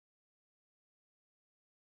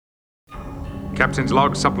Captain's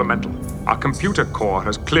log supplemental. Our computer core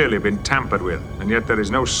has clearly been tampered with, and yet there is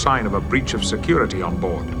no sign of a breach of security on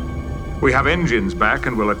board. We have engines back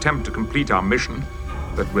and will attempt to complete our mission,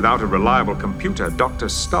 but without a reliable computer, Dr.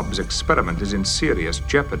 Stubbs' experiment is in serious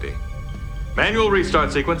jeopardy. Manual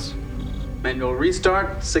restart sequence. Manual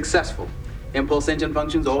restart successful. Impulse engine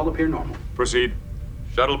functions all appear normal. Proceed.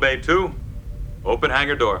 Shuttle Bay 2. Open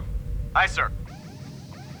hangar door. Aye, sir.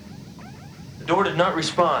 The door did not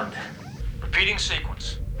respond. Repeating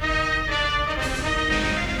sequence.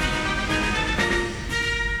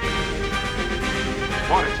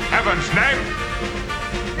 What in heaven's name?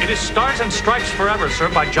 It is Stars and Stripes Forever,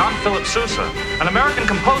 sir, by John Philip Sousa, an American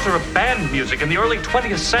composer of band music in the early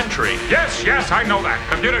 20th century. Yes, I know that.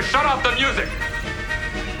 Computer, shut off the music.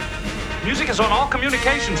 Music is on all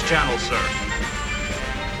communications channels, sir.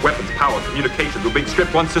 Weapons, power, communications. We're being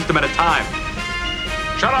stripped one system at a time.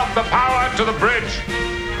 Shut off the power to the bridge.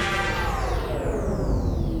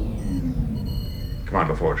 Come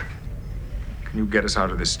on, LaForge. Can you get us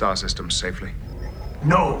out of this star system safely?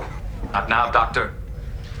 No. Not now, Doctor.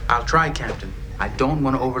 I'll try, Captain. I don't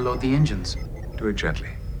want to overload the engines. Do it gently,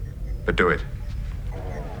 but do it.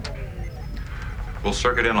 We'll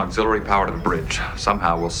circuit in auxiliary power to the bridge.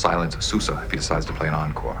 Somehow we'll silence Sousa if he decides to play an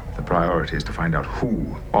encore. The priority is to find out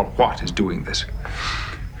who or what is doing this.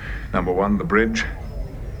 Number one, the bridge,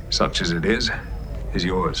 such as it is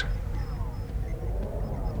yours.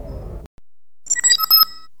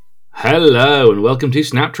 Hello and welcome to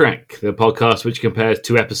Snaptrack, the podcast which compares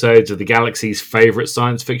two episodes of the galaxy's favourite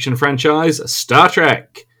science fiction franchise, Star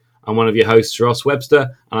Trek. I'm one of your hosts, Ross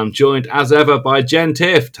Webster, and I'm joined as ever by Jen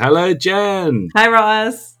Tift. Hello, Jen. Hi,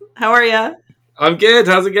 Ross. How are you? I'm good.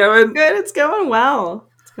 How's it going? Good. It's going well.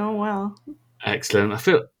 Excellent. I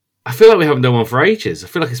feel like we haven't done one for ages. I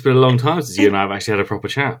feel like it's been a long time since you and I have actually had a proper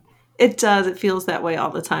chat. It does. It feels that way all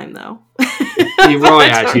the time, though. You're right,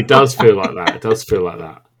 actually. It does feel like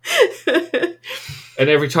that. And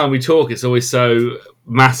every time we talk, it's always so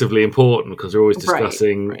massively important because we're always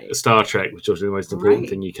discussing right. Star Trek, which is the most important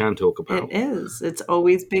thing you can talk about. It is. It's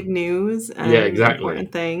always big news and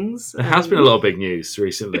important things. There has been a lot of big news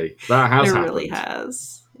recently. That has happened. It really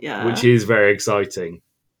has. Yeah. Which is very exciting.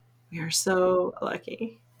 We are so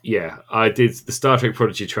lucky. Yeah, I did. The Star Trek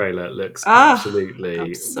Prodigy trailer looks absolutely...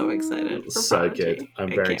 I'm so excited for so Prodigy. good. I'm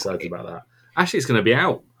very excited about that. Actually, it's going to be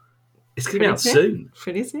out. It's going to be out soon.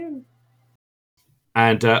 Pretty soon.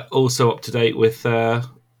 And also up to date with Lower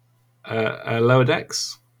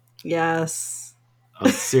Decks. Yes.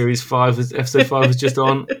 Series 5, Episode 5 is just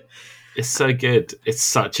on. It's so good. It's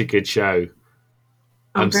such a good show.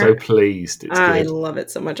 I'm so pleased. I love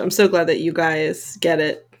it so much. I'm so glad that you guys get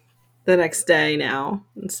it the next day now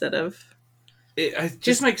instead of... It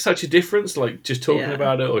just makes such a difference, like just talking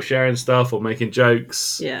about it or sharing stuff or making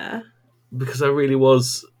jokes. Yeah. Because I really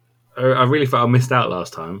felt I missed out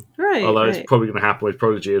last time. Right. Although it's probably going to happen with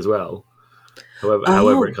Prodigy as well.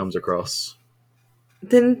 However it comes across.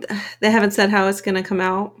 Then they haven't said how it's going to come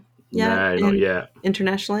out yet? No, not yet.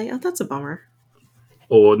 Internationally? Oh, that's a bummer.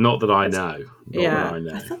 Or not that I know. That I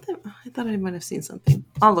know. I thought I might have seen something.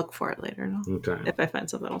 I'll look for it later. If I find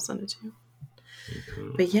something, I'll send it to you. Okay.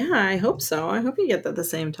 But yeah, I hope so. I hope you get that at the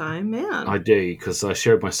same time, man. I do, because I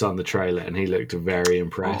showed my son the trailer and he looked very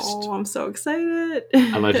impressed. Oh, I'm so excited.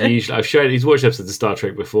 And he's watched episodes of Star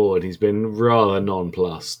Trek before and he's been rather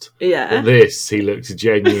nonplussed. Yeah. But this, he looked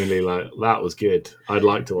genuinely like, that was good. I'd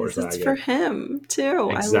like to watch that again. It's for him, too.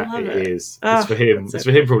 Exactly, I love it. It is. It's for him. It's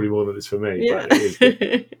for him probably more than it's for me. Yeah. But it is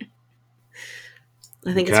good.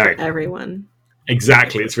 I think it's for everyone.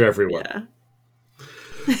 Exactly, it's for everyone.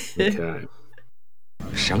 Yeah. Okay.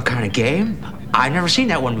 Some kind of game? I've never seen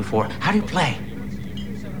that one before. How do you play?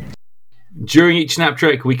 During each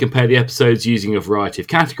Snaptrack, we compare the episodes using a variety of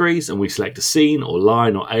categories, and we select a scene, or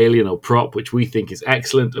line, or alien, or prop which we think is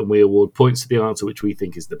excellent, and we award points to the answer which we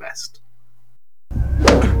think is the best.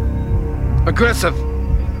 Aggressive.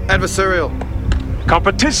 Adversarial.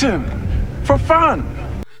 Competition. For fun.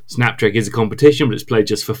 Snaptrack is a competition, but it's played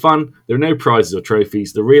just for fun. There are no prizes or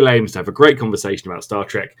trophies. The real aim is to have a great conversation about Star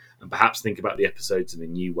Trek and perhaps think about the episodes in a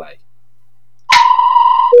new way.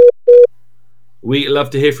 We love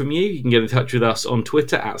to hear from you. You can get in touch with us on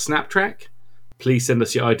Twitter at Snaptrack. Please send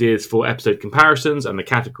us your ideas for episode comparisons and the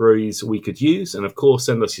categories we could use. And of course,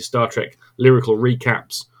 send us your Star Trek lyrical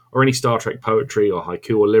recaps or any Star Trek poetry or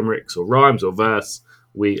haiku or limericks or rhymes or verse.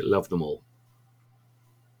 We love them all.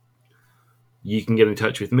 You can get in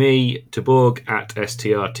touch with me, Taborg, at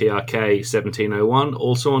STRTRK1701,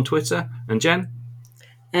 also on Twitter. And Jen?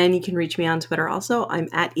 And you can reach me on Twitter also. I'm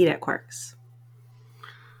at EatAtQuarks.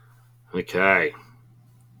 Okay.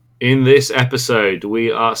 In this episode,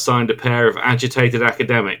 we are assigned a pair of agitated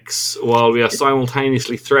academics while we are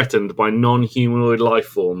simultaneously threatened by non-humanoid life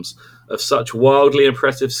forms of such wildly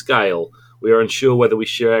impressive scale we are unsure whether we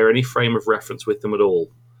share any frame of reference with them at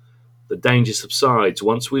all. The danger subsides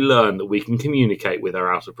once we learn that we can communicate with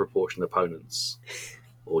our out-of-proportion opponents.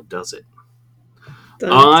 Or does it?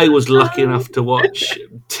 I was lucky enough to watch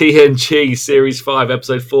TNG Series 5,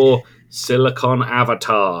 Episode 4, Silicon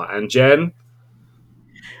Avatar. And Jen?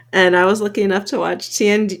 And I was lucky enough to watch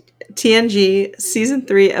TNG Season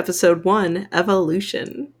 3, Episode 1,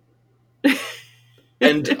 Evolution.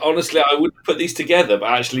 And honestly, I wouldn't put these together, but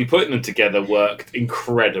actually putting them together worked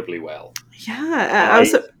incredibly well. Yeah, I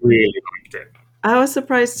really liked it. I was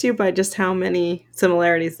surprised too by just how many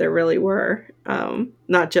similarities there really were.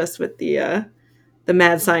 Not just with the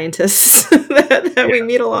mad scientists that we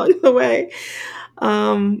meet along the way.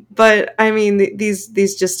 But I mean,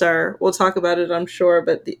 these just are, we'll talk about it, I'm sure,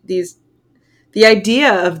 but the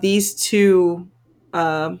idea of these two,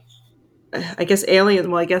 I guess aliens,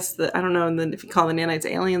 well, I guess I don't know if you call the nanites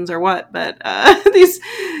aliens or what, but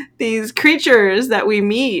these creatures that we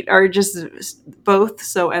meet are just both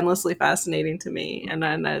so endlessly fascinating to me. And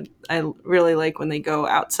I really like when they go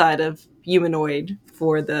outside of humanoid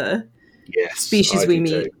for the species we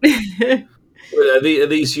meet. Are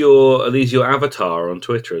these your avatar on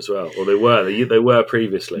Twitter as well? Or they were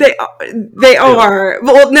previously. They are.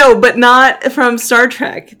 Well, no, but not from Star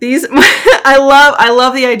Trek. These I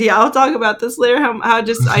love the idea. I'll talk about this later. I'm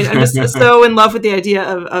just so in love with the idea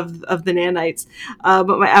of the nanites. But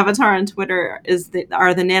my avatar on Twitter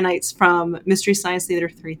are the nanites from Mystery Science Theater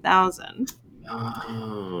 3000.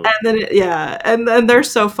 Oh. And then and then they're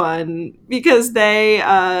so fun because they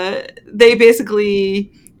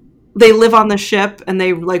basically they live on the ship and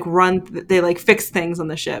they fix things on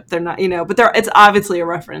the ship. They're not, but it's obviously a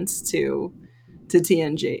reference to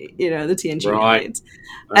TNG, the TNG nanites.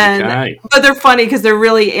 Okay. But they're funny because they're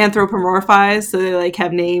really anthropomorphized, so they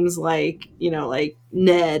have names like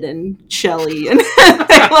Ned and Shelley, and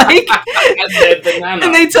they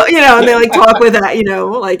and they talk with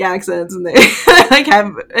that accents, and they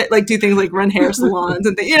have do things like run hair salons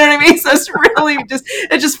and you know what I mean. So it's really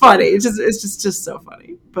it's just funny. It's just so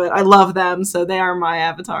funny. But I love them, so they are my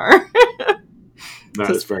avatar.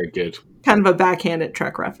 That's very good. Kind of a backhanded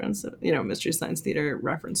Trek reference, Mystery Science Theater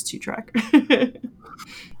reference to Trek.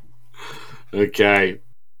 Okay.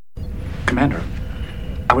 Commander,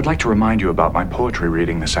 I would like to remind you about my poetry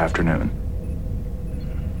reading this afternoon.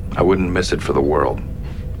 I wouldn't miss it for the world.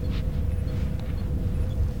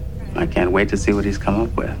 I can't wait to see what he's come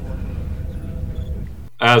up with.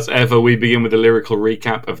 As ever, we begin with a lyrical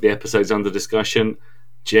recap of the episodes under discussion.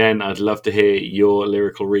 Jen, I'd love to hear your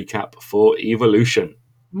lyrical recap for Evolution.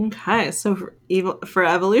 Okay, so for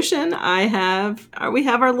Evolution, we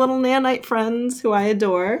have our little nanite friends who I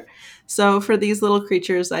adore. So for these little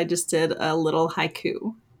creatures, I just did a little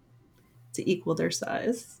haiku to equal their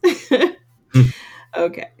size.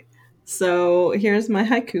 Okay, so here's my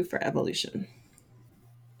haiku for Evolution.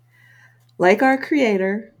 Like our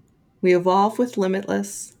creator, we evolve with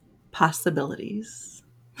limitless possibilities.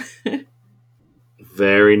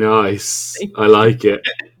 Very nice. I like it.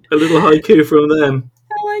 A little haiku from them.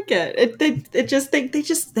 I like it. They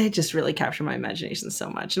just really capture my imagination so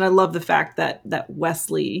much, and I love the fact that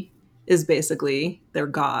Wesley is basically their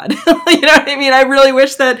god. You know what I mean? I really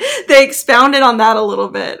wish that they expounded on that a little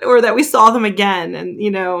bit, or that we saw them again, and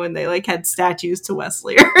and they had statues to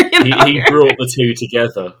Wesley. He brought the two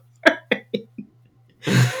together.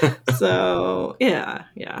 So yeah.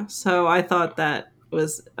 So I thought that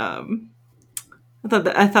was I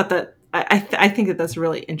think that that's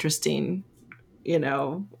really interesting.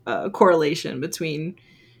 Correlation between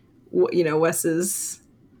Wes's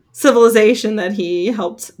civilization that he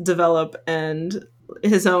helped develop and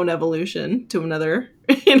his own evolution to another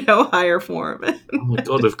higher form. Oh my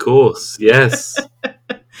god, of course, yes.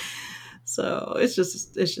 So it's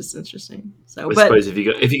just interesting. So I suppose if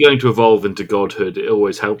you're going to evolve into godhood, it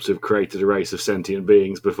always helps to have created a race of sentient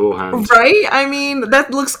beings beforehand, right? I mean, that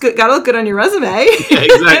looks good. Gotta look good on your resume. Yeah,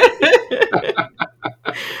 exactly.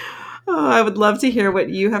 Oh, I would love to hear what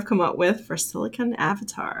you have come up with for Silicon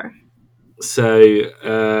Avatar. So,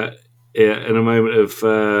 in a moment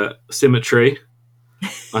of symmetry,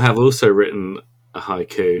 I have also written a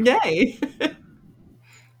haiku. Yay!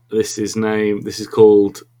 This is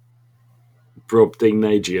called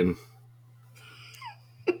Brobdingnagian.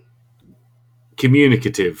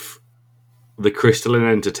 Communicative. The crystalline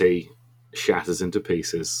entity shatters into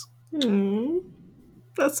pieces.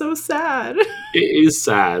 That's so sad. It is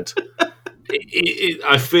sad.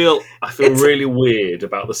 I feel really weird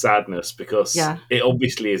about the sadness because Yeah. it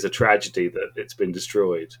obviously is a tragedy that it's been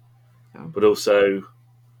destroyed, Yeah. but also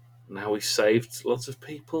now we saved lots of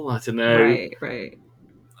people. I don't know. Right.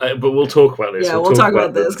 But we'll talk about this. Yeah, we'll talk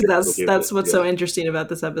about the this because difficulty of that's it. what's Yeah. so interesting about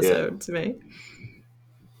this episode to me.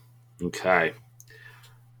 Okay.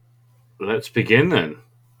 Let's begin then.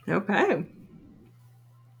 Okay.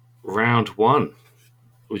 Round 1.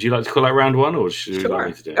 Would you like to call that round 1, or should you like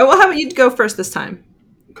me to do it? Oh, well, how about you go first this time?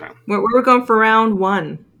 Okay. We're going for round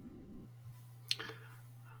 1.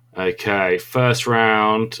 Okay, first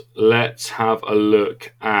round. Let's have a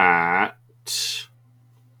look at.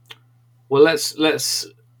 Well, let's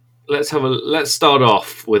start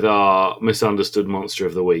off with our misunderstood monster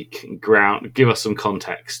of the week. Give us some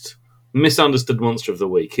context. Misunderstood monster of the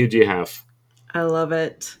week. Who do you have? I love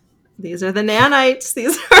it. These are the nanites.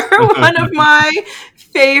 These are one of my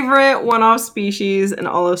favorite one-off species in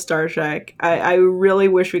all of Star Trek. I really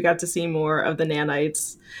wish we got to see more of the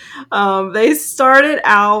nanites. They started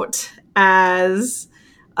out as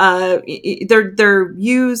they're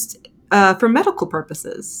used for medical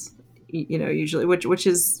purposes, usually, which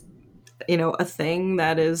is a thing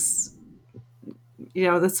that is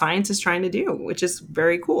the science is trying to do, which is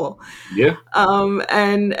very cool. Yeah.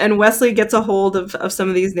 And Wesley gets a hold of some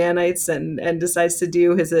of these nanites and decides to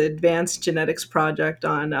do his advanced genetics project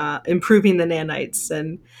on improving the nanites,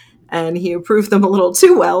 and he improved them a little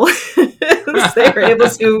too well. They were able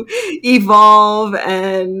to evolve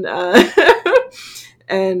and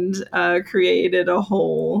created a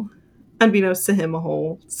whole, unbeknownst to him, a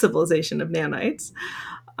whole civilization of nanites.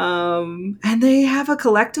 And they have a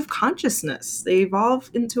collective consciousness. They evolve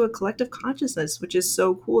into a collective consciousness, which is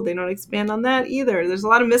so cool. They don't expand on that either. There's a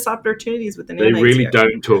lot of missed opportunities with the nanites. They really here.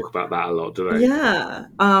 don't talk about that a lot, do they? Yeah.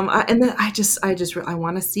 And then I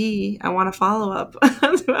want to follow up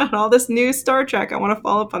on all this new Star Trek. I want to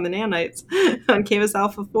follow up on the nanites on Camus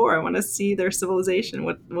Alpha 4. I want to see their civilization,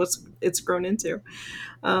 what it's grown into,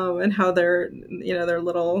 and how their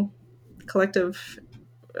little collective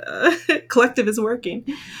is working.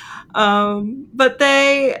 But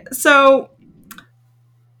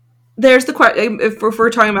there's the question. If we're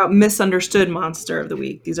talking about misunderstood monster of the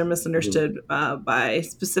week, these are misunderstood by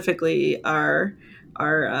specifically our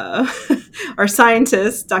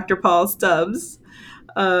scientist, Dr. Paul Stubbs,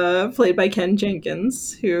 played by Ken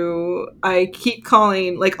Jenkins, who I keep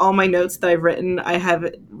calling, like, all my notes that I've written, I have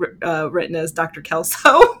it written as Dr.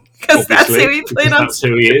 Kelso. Because that's who he played on. That's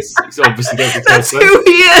who he is. He's obviously Dr. That's Kelso. who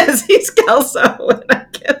he is. He's Kelso.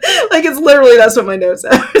 Like, it's literally, that's what my notes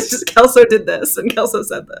are. It's just Kelso did this and Kelso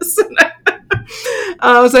said this.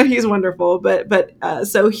 So he's wonderful. But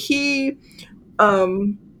so he's a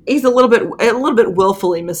little bit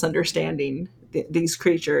willfully misunderstanding these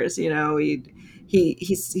creatures. He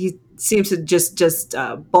seems to just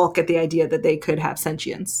balk at the idea that they could have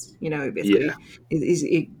sentience. Basically,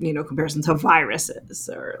 he compares them to viruses,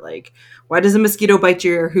 or like, why does a mosquito bite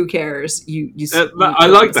you? Or who cares? I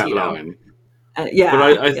like that line. But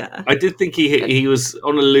I did think he was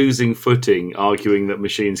on a losing footing, arguing that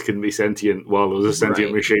machines couldn't be sentient while there was a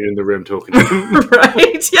sentient machine in the room talking to him.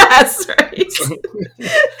 Right? Yes, right.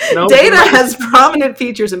 Data has prominent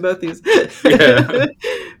features in both these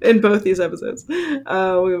episodes,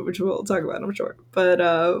 which we'll talk about, I'm sure.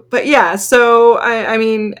 But yeah. So I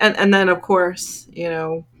mean, and then of course,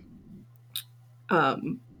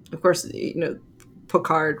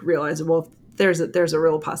 Picard realizes, well, there's a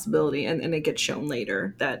real possibility, and it gets shown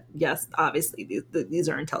later that yes, obviously these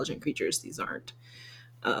are intelligent creatures. These aren't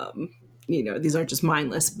these aren't just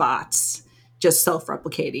mindless bots just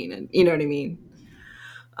self-replicating, and you know what I mean.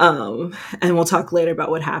 And we'll talk later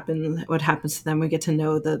about what happens to them. We get to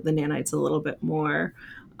know the nanites a little bit more.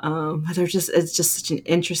 But it's just such an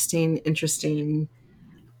interesting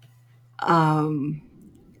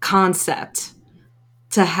concept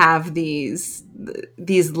to have these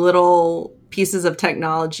little pieces of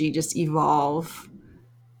technology just evolve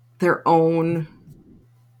their own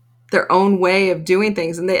way of doing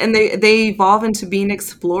things, and they evolve into being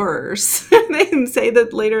explorers. They say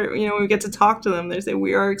that later, when we get to talk to them, they say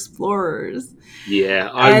we are explorers. Yeah,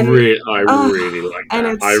 I really like that.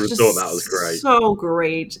 I thought that was great. So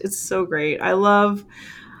great. It's so great. I love.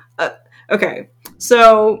 Okay,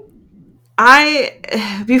 so I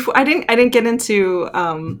didn't get into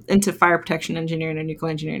fire protection engineering and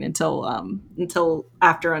nuclear engineering until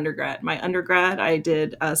after undergrad. My undergrad, I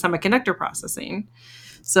did semiconductor processing.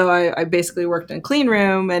 So I basically worked in a clean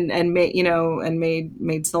room and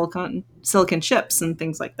made silicon chips and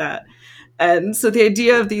things like that. And so the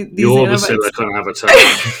idea of these you're the silicon avatar.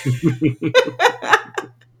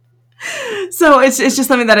 So it's just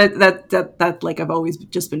something that like I've always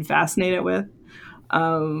just been fascinated with.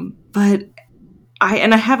 But I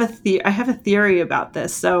have a theory about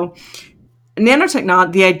this. So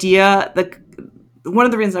nanotechnology, the idea, one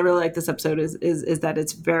of the reasons I really like this episode is that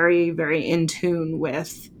it's very, very in tune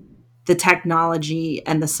with the technology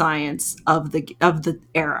and the science of the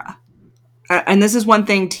era. And this is one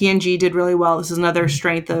thing TNG did really well. This is another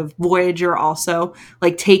strength of Voyager also,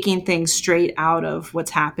 like taking things straight out of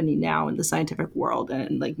what's happening now in the scientific world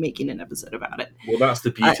and like making an episode about it. Well, that's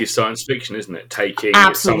the beauty of science fiction, isn't it? Taking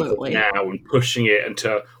absolutely. something now and pushing it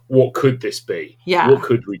into what could this be? Yeah. What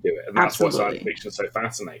could we do it? And that's absolutely. why science fiction is so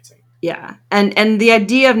fascinating. Yeah. And the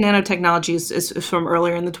idea of nanotechnology is from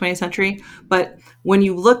earlier in the 20th century. But when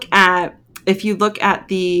you look at, if you look at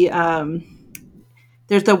the,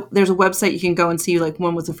 there's a website you can go and see like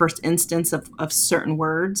when was the first instance of certain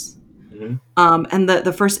words. Mm-hmm. And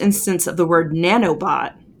the first instance of the word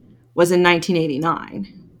nanobot was in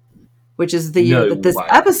 1989, which is the year that this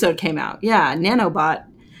episode came out. Yeah, nanobot.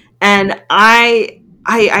 And I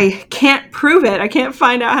can't prove it. I can't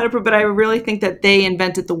find out how to prove it, but I really think that they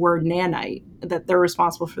invented the word nanite, that they're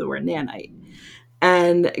responsible for the word nanite.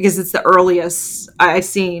 And because it's the earliest I've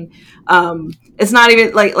seen, it's not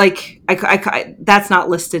even like I that's not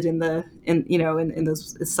listed in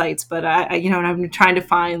those sites, but and I'm trying to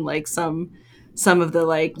find like some of the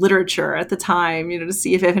like literature at the time, to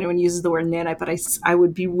see if anyone uses the word nanite, but I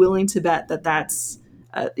would be willing to bet that that's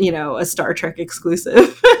a Star Trek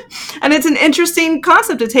exclusive. And it's an interesting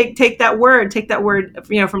concept to take that word from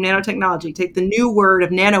nanotechnology, take the new word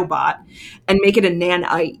of nanobot and make it a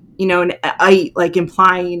nanite, an ite, like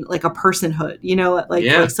implying like a personhood,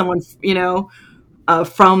 like someone,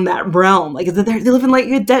 from that realm, like they live in like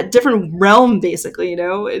a different realm, basically.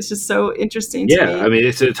 It's just so interesting to me. I mean,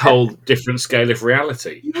 it's a whole different scale of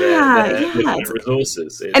reality. They're different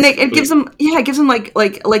resources, and it gives them,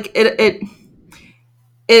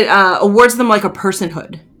 it awards them like a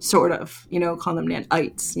personhood, sort of, call them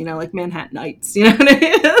nanites, like Manhattanites, you know what I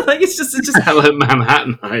mean? Like it's just hello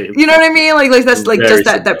Manhattanite. You know what I mean? Like that's like just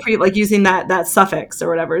that pre, like using that suffix or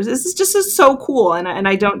whatever. This is just so cool, and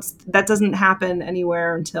I don't, that doesn't happen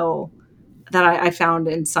anywhere until that I found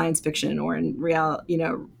in science fiction or in reality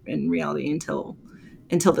until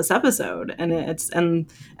this episode, and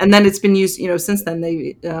then it's been used, since then.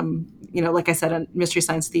 They like I said, on Mystery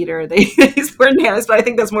Science Theater, they swear nanos, but I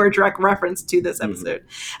think that's more a direct reference to this episode.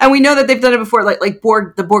 Mm-hmm. And we know that they've done it before, like the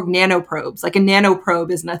Borg nanoprobes. Like a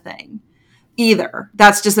nanoprobe isn't a thing either.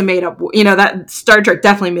 That's just a made up, that Star Trek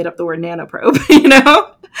definitely made up the word nanoprobe,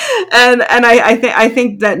 and I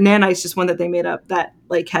think that nanite's just one that they made up that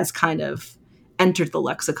like has kind of entered the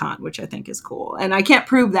lexicon, which I think is cool. And I can't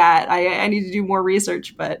prove that. I need to do more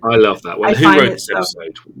research, but I love that. Well, who wrote this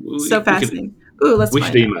episode? So fascinating. Ooh, we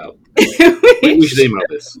should email. We should email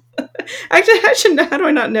this. Actually, I should know. How do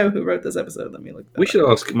I not know who wrote this episode? Let me look. We should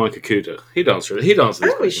ask Mike Okuda. He'd answer it. He'd answer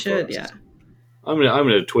this. We should. Yeah. I'm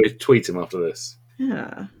gonna tweet him after this.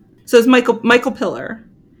 Yeah. So it's Michael Piller,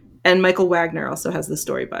 and Michael Wagner also has the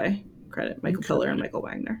story by credit. Michael Piller and Michael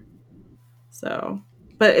Wagner. So,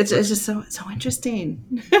 but it's just so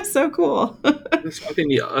interesting. So cool. I think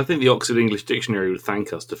the Oxford English Dictionary would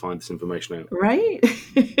thank us to find this information out. Right.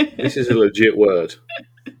 This is a legit word.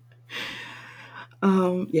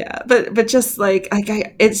 Yeah, but just like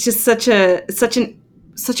it's just such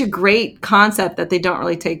a great concept that they don't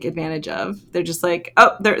really take advantage of. They're just like,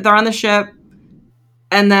 oh, they're on the ship,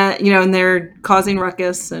 and that and they're causing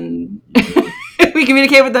ruckus, and we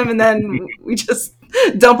communicate with them, and then we just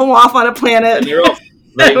dump them off on a planet. And you're off.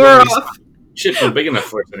 We're off. Ships not big enough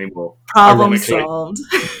for us anymore. Problem solved.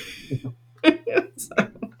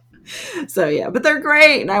 So yeah, but they're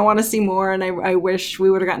great, and I want to see more. And I wish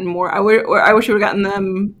we would have gotten more. I wish we would have gotten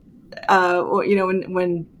them.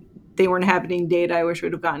 When they were inhabiting Data, I wish we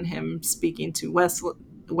would have gotten him speaking to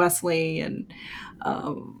Wesley, and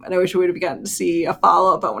I wish we would have gotten to see a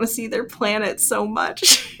follow up. I want to see their planet so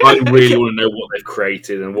much. I really want to know what they've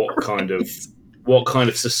created and what kind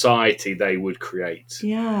of society they would create.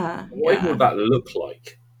 Yeah. What would that look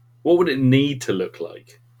like? What would it need to look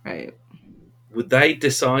like? Right. Would they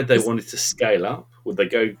decide they wanted to scale up? Would they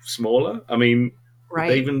go smaller? I mean, right.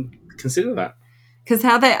 Would they even consider that? Because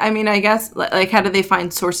I guess, like, how do they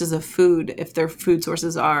find sources of food if their food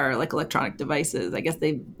sources are like electronic devices? I guess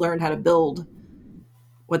they learned how to build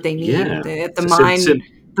what they need. Yeah. They have to mine the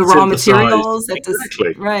raw materials.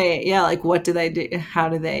 Exactly. Right. Yeah. Like, what do they do? How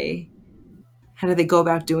do they go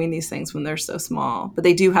about doing these things when they're so small? But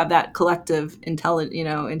they do have that collective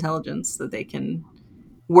intelligence that they can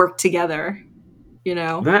work together. You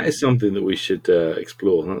know, That is something that we should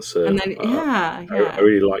explore. That's and then I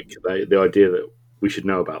really like the idea that we should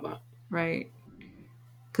know about that. right.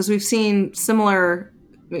 Because we've seen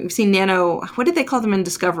nano. What did they call them in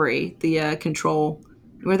Discovery? The control,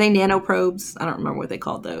 were they nanoprobes? I don't remember what they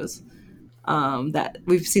called those. That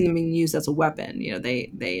we've seen them being used as a weapon. You know,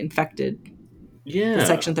 they infected the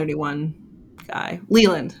Section 31 guy,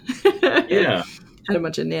 Leland. Yeah. Had a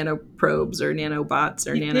bunch of nanoprobes or nanobots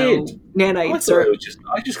or nanites.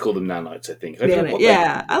 I just call them nanites, I think. I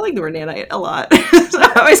like the word nanite a lot.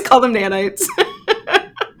 I always call them nanites.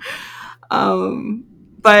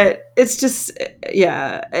 But it's just,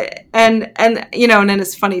 and you know, and then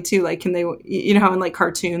it's funny too, like, can they, you know how in like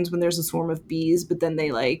cartoons when there's a swarm of bees, but then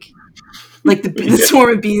they like the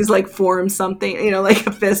swarm of bees like form something, you know, like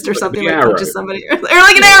a fist or something, like punches somebody, or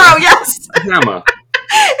like an arrow, yes! Hammer.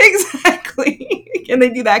 Exactly. Can they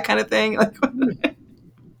do that kind of thing? Like,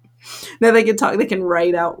 now they can talk, they can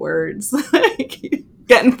write out words, like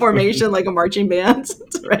get in formation like a marching band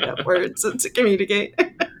to write out words to communicate.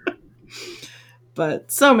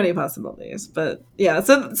 But so many possibilities. But yeah,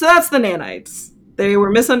 so that's the nanites. They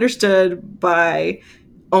were misunderstood by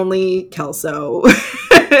only Kelso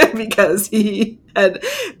because he had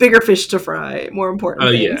bigger fish to fry, more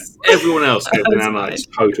important things. Yeah. Everyone else gave the nanites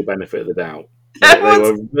total benefit of the doubt. They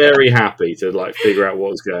were very happy to like figure out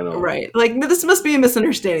what was going on. Right. Like, this must be a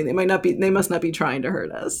misunderstanding. They must not be trying to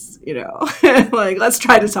hurt us, you know. Like, let's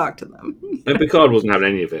try to talk to them. And Picard wasn't having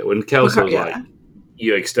any of it. When Kelso was like,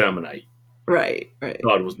 you exterminate. Right.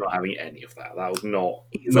 Picard was not having any of that. That was not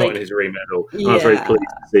like, in his remit at all. I was very pleased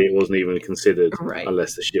to see it wasn't even considered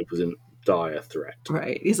unless the ship was in dire threat.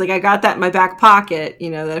 Right. He's like, I got that in my back pocket, you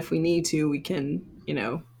know, that if we need to, we can, you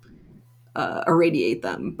know, irradiate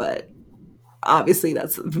them. But obviously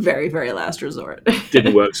that's very, very last resort.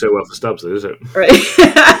 Didn't work so well for Stubbs, is it? Right.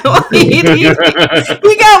 Well, he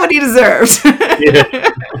got what he deserved.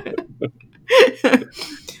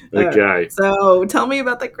 Okay. Right. So tell me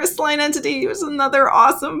about the crystalline entity. It was another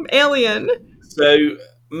awesome alien. So,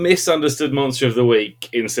 misunderstood monster of the week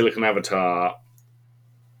in Silicon Avatar.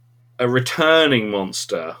 A returning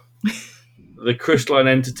monster. The crystalline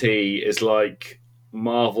entity is like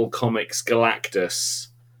Marvel Comics Galactus.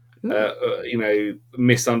 You know,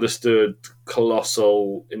 misunderstood,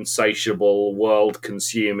 colossal, insatiable,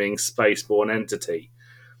 world-consuming, spaceborne entity.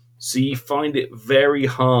 So you find it very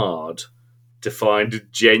hard to find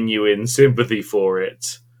genuine sympathy for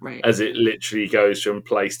it, as it literally goes from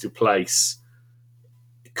place to place,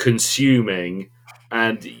 consuming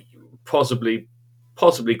and possibly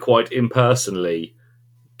quite impersonally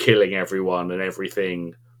killing everyone and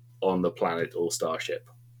everything on the planet or starship.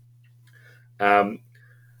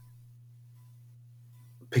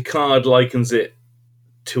 Picard likens it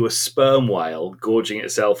to a sperm whale gorging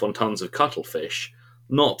itself on tons of cuttlefish.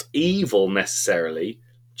 Not evil necessarily,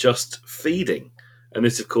 just feeding. And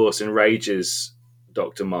this, of course, enrages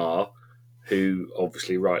Dr. Marr, who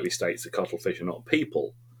obviously rightly states that cuttlefish are not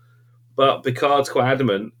people. But Picard's quite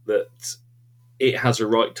adamant that it has a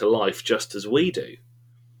right to life just as we do.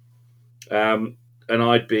 And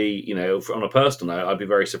I'd be, you know, on a personal note, I'd be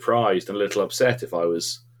very surprised and a little upset if I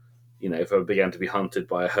was, you know, if I began to be hunted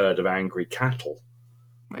by a herd of angry cattle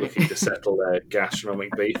looking to settle their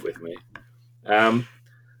gastronomic beef with me.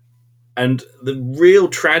 And the real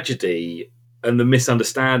tragedy and the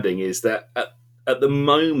misunderstanding is that at the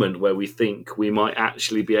moment where we think we might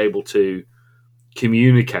actually be able to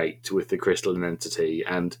communicate with the crystalline entity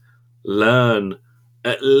and learn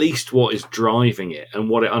at least what is driving it and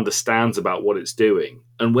what it understands about what it's doing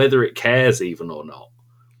and whether it cares even or not,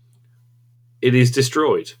 it is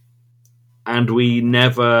destroyed. And we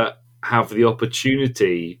never have the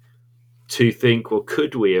opportunity to think, well,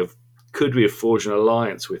 could we have forged an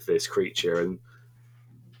alliance with this creature and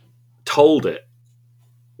told it,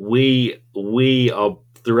 we are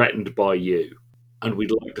threatened by you and we'd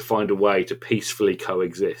like to find a way to peacefully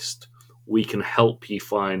coexist. We can help you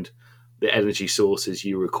find the energy sources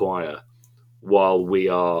you require while we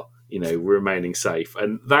are, you know, remaining safe.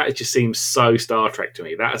 And that just seems so Star Trek to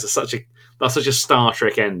me. That's such a Star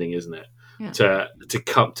Trek ending, isn't it? Yeah. To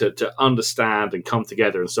come to understand and come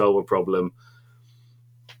together and solve a problem.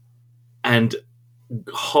 And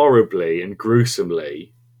horribly and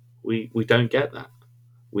gruesomely, we don't get that.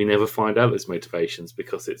 We never find out its motivations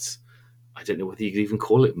because it's, I don't know whether you could even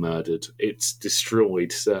call it murdered. It's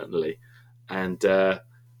destroyed, certainly. And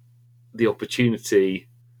the opportunity,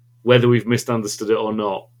 whether we've misunderstood it or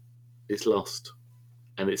not, is lost.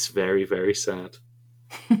 And it's very, very sad.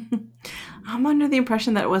 I'm under the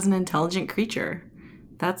impression that it was an intelligent creature.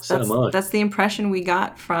 That's the impression we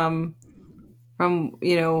got from from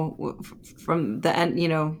from the end,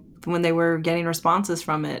 when they were getting responses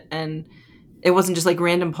from it, and it wasn't just like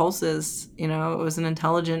random pulses. It was an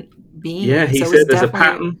intelligent being. Yeah, he So it said was there's a definitely-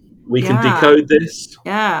 pattern. We can Yeah. decode this.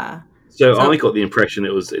 Yeah, So So- I got the impression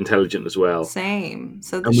it was intelligent as well. same.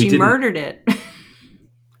 So And that we she didn't- murdered it.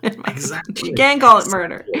 Exactly. You can call it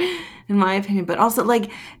murder, in my opinion. But also, like,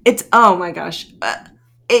 it's oh my gosh,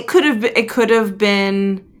 it could have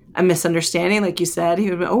been a misunderstanding, like you said. He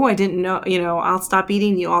would be, I didn't know. I'll stop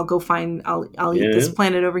eating you. I'll eat this Yeah.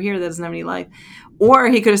 planet over here that doesn't have any life. Or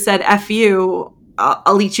he could have said, "F you.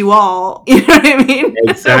 I'll eat you all." You know what I mean?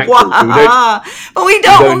 Exactly. Wah. But we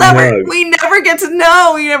don't. know. We never get to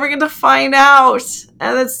know. We never get to find out,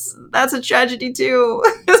 and that's a tragedy too.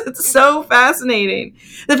 It's so fascinating.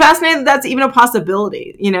 The fascinating that's even a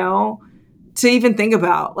possibility. To even think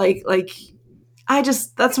about. Like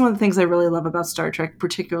that's one of the things I really love about Star Trek,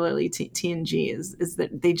 particularly TNG, is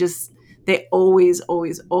that they always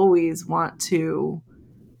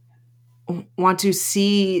want to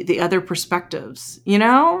see the other perspectives,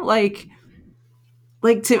 it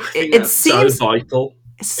seems so vital.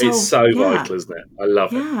 It's so yeah, vital, isn't it? I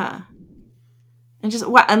love it. yeah. And just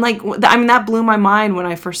wow, and that blew my mind when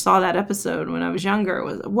I first saw that episode when I was younger. It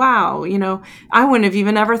was wow, I wouldn't have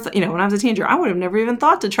even ever when I was a teenager, I would have never even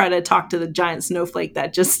thought to try to talk to the giant snowflake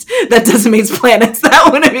that decimates planets. That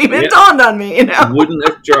wouldn't have even dawned on me. Wouldn't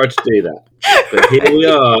have tried to do that, but here we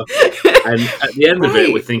are. And at the end of it,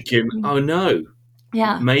 Right. we're thinking, oh no,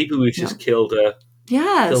 Yeah, maybe we've just killed a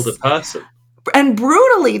person. and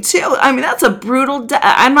brutally too. I mean, that's a brutal death.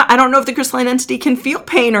 I don't know if the crystalline entity can feel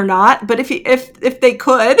pain or not, but if they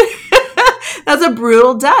could, that's a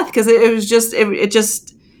brutal death because it was just it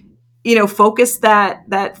just focused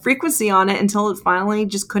that frequency on it until it finally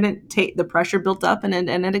just couldn't take the pressure built up and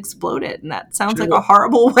it exploded. And that sounds Do you like know a what?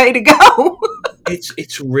 horrible way to go.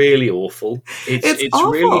 It's really awful. It's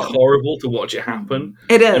awful. really horrible to watch it happen.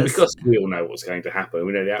 It is. And because we all know what's going to happen,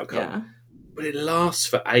 we know the outcome. Yeah. But it lasts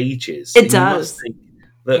for ages. It You does. must think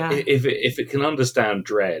that Yeah. if it can understand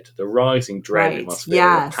dread, the rising dread, Right. it must feel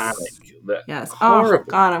Yes. the panic. That Yes. horrible.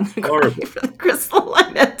 Oh God, I'm gonna Horrible. cry for the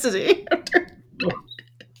crystalline entity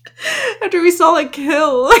after we saw it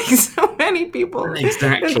kill like so many people,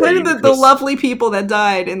 Exactly, including the because- lovely people that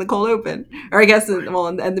died in the cold open, or I guess in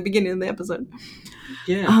the beginning of the episode.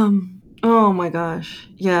 Yeah. Oh my gosh.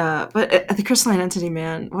 Yeah, but the crystalline entity,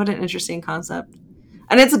 man, what an interesting concept,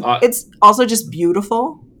 and it's also just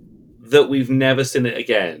beautiful. That we've never seen it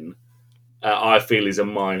again, I feel is a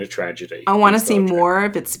minor tragedy. I want to in see Star Trek. more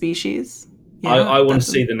of its species. Yeah, I want to that's-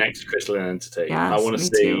 see the next crystalline entity. Yes, I want to me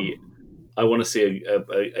see. too. I want to see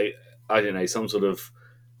a I don't know, some sort of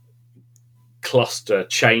cluster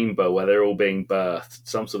chamber where they're all being birthed,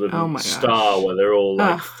 some sort of Oh my star gosh. where they're all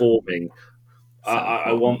like Ugh. forming. So I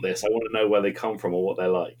cool. want this. I want to know where they come from or what they're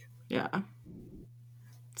like. Yeah.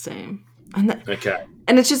 Same. And Okay.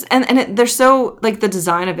 and it's just they're so like the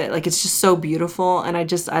design of it, like it's just so beautiful, and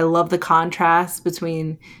I love the contrast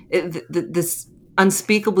between this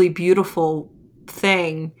unspeakably beautiful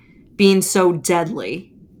thing being so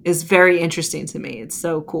deadly is very interesting to me. It's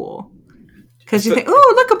so cool because you think,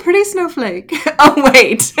 oh, look, a pretty snowflake. Oh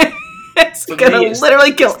wait, it's For gonna me, it's-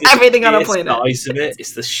 literally kill it's the everything on a sheer planet. Size of it.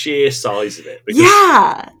 It's the sheer size of it. Because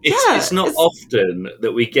Yeah, it's not often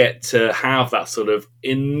that we get to have that sort of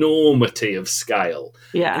enormity of scale.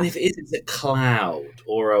 Yeah. And if it is, it's a cloud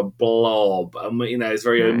or a blob, and it's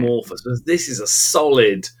very Right. amorphous. But this is a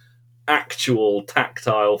solid, actual,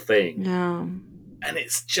 tactile thing, Yeah. and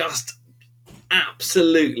it's just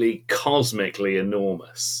absolutely cosmically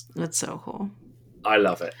enormous. That's so cool. I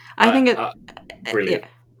love it. I think it brilliant. yeah,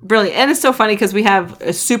 brilliant, and it's so funny because we have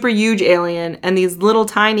a super huge alien and these little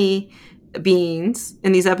tiny beings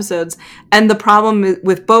in these episodes, and the problem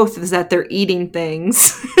with both is that they're eating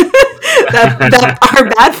things that are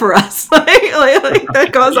bad for us, like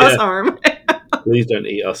that cause us harm. Please don't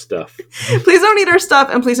eat our stuff. Please don't eat our stuff,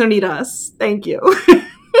 and please don't eat us. Thank you.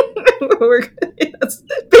 That's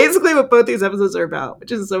basically what both these episodes are about,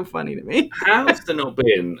 which is so funny to me. How has there not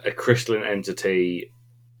been a crystalline entity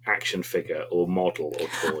action figure or model or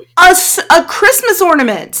toy? A Christmas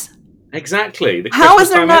ornament. Exactly. How is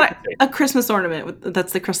there Christmas not time a Christmas ornament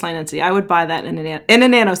that's the crystalline entity? I would buy that in a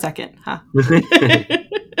nanosecond. Huh?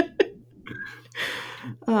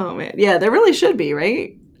 Oh man, yeah, there really should be,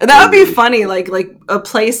 right? That would be funny, like a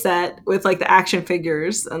play set with like the action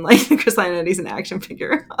figures and like the crystalline entity's an action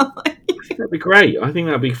figure. I think that'd be great. I think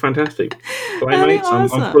that'd be fantastic. That'd be Playmates,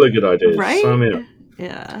 awesome. I'm full of good ideas. Right? Sign me up.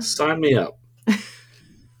 Yeah. Sign me up.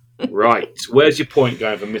 Right. Where's your point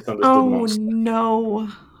going for misunderstood Oh monster? no.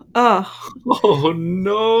 Oh. Oh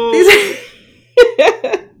no.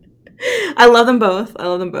 I I love them both.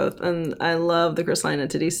 And I love the crystalline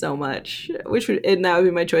entity so much, and that would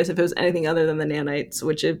be my choice if it was anything other than the nanites,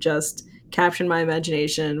 which have just captured my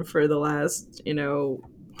imagination for the last,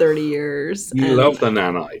 30 years. You And love the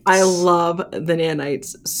nanites. I love the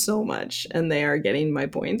nanites so much, and they are getting my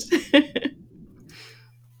point.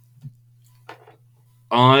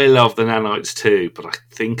 I love the nanites too, but I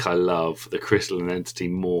think I love the crystalline entity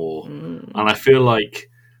more. And I feel like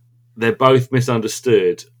they're both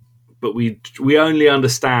misunderstood, but we only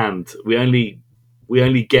understand, we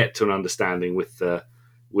only get to an understanding with the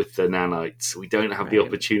nanites. We don't have the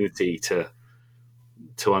opportunity to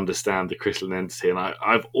understand the crystalline entity. And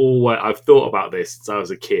I've thought about this since I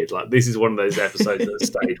was a kid. Like, this is one of those episodes that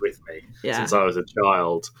stayed with me since I was a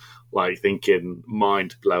child. Like, thinking,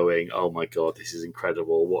 mind blowing. Oh my god, this is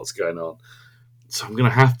incredible. What's going on? So I'm gonna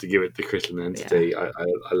have to give it the crystalline entity. I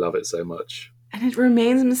love it so much. And it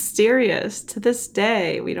remains mysterious to this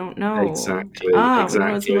day. We don't know Exactly. We don't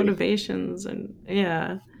know its motivations, and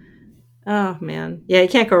oh man, you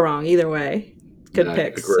can't go wrong either way. Good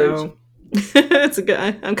picks. Agreed. So it's a good.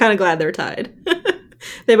 I'm kind of glad they're tied.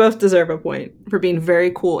 They both deserve a point for being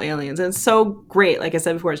very cool aliens, and it's so great. Like I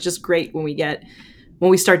said before, it's just great when we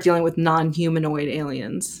start dealing with non-humanoid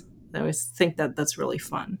aliens. I always think that's really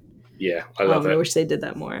fun. Yeah, I love it. I wish they did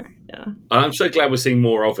that more. Yeah, I'm so glad we're seeing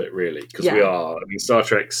more of it, really, because we are. I mean, Star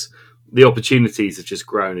Trek's, the opportunities have just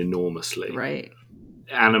grown enormously. Right.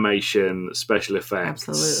 Animation, special effects,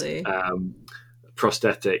 absolutely,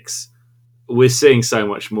 prosthetics. We're seeing so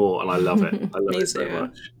much more, and I love it. I love it so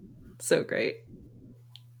much. So great.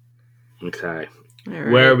 Okay. All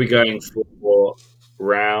right. Where are we going for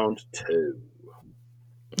round 2?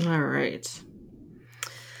 All right.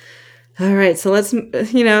 So let's,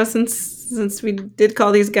 since we did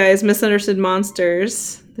call these guys misunderstood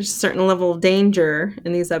monsters, there's a certain level of danger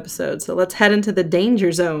in these episodes. So let's head into the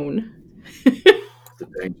danger zone. The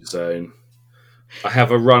danger zone. I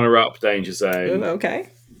have a runner-up danger zone. Ooh, okay.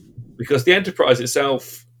 Because the Enterprise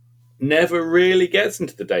itself never really gets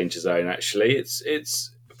into the danger zone, actually.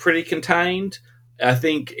 It's pretty contained. I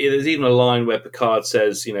think there's even a line where Picard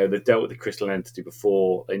says, they've dealt with the crystalline entity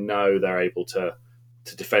before. They know they're able to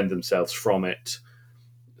defend themselves from it.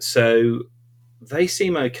 So they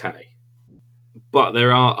seem okay. But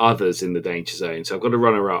there are others in the danger zone. So I've got a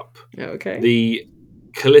runner-up. Okay. The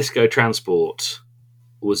Callisto transport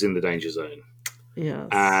was in the danger zone. Yes.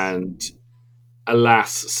 And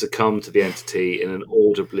alas, succumbed to the entity in an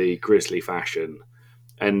audibly grisly fashion.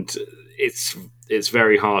 And it's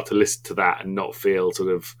very hard to listen to that and not feel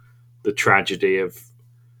sort of the tragedy of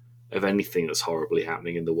anything that's horribly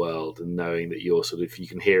happening in the world, and knowing that you're sort of, you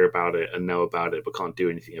can hear about it and know about it but can't do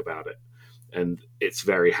anything about it. And it's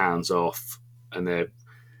very hands off, and they're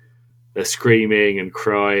screaming and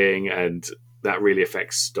crying, and that really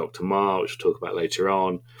affects Dr. Ma, which we'll talk about later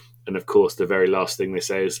on. And of course, the very last thing they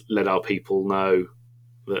say is, let our people know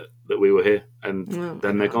that we were here, and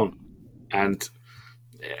then they're gone. And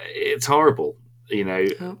it's horrible,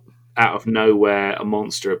 out of nowhere, a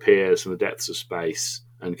monster appears from the depths of space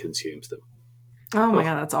and consumes them. Oh my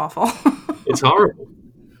God, that's awful. It's horrible.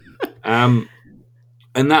 And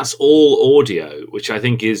that's all audio, which I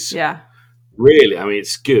think is really, I mean,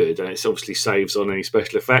 it's good, and it obviously saves on any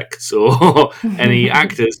special effects or any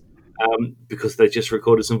actors, because they just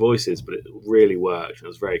recorded some voices, but it really worked. It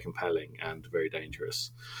was very compelling and very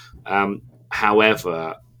dangerous.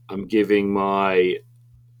 However, I'm giving my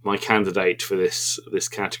candidate for this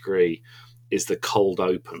category is the cold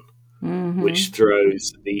open, which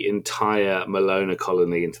throws the entire Malona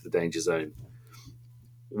colony into the danger zone.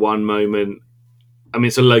 One moment, I mean,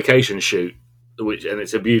 it's a location shoot, and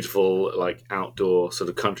it's a beautiful, like, outdoor sort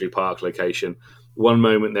of country park location. One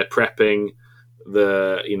moment they're prepping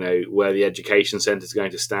where the education centre is going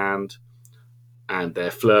to stand, and they're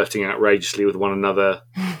flirting outrageously with one another.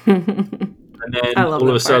 And then all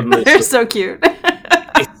of a sudden, they're so cute.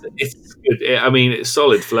 It's good. I mean, it's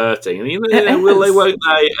solid flirting. And will they, won't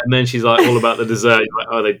they? And then she's like, all about the dessert. You're like,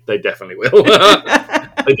 oh, they definitely will.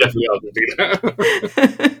 They definitely are going to do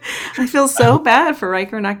that. I feel so bad for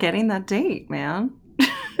Riker not getting that date, man.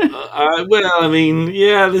 Well, I mean,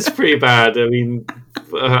 yeah, this is pretty bad. I mean,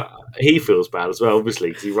 he feels bad as well, obviously,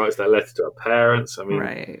 because he writes that letter to her parents. I mean,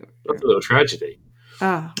 that's a little tragedy.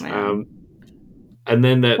 Oh, man. And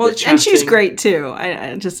then and she's great too.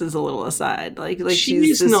 I just as a little aside, like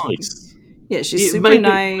she's nice. Yeah, she's super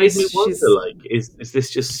nice. Made me wonder, is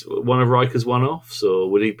this just one of Riker's one-offs,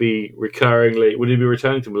 or would he be returning to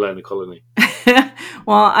Malona Colony?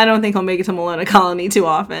 Well, I don't think he'll make it to Malona Colony too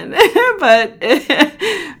often, but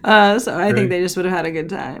so I think they just would have had a good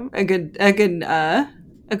time, a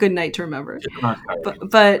a good night to remember.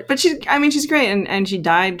 But she's great, and she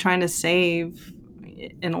died trying to save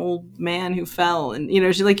an old man who fell, and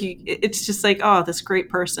it's just like, oh, this great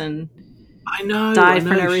person I know died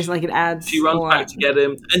for no reason. Like, it adds. She runs back to get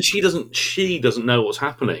him, and she doesn't know what's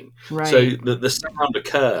happening. Right. So the sound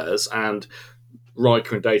occurs, and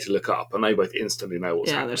Riker and Data look up, and they both instantly know what's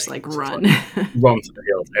happening. Yeah, they're just like, run. Run to the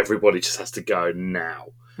hill. Everybody just has to go now.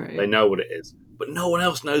 Right. They know what it is. But no one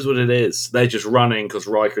else knows what it is. They're just running because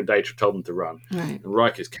Riker and Data told them to run. Right. And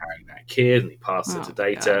Riker's carrying that kid, and he passes it to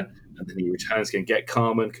Data, God. and then he returns and get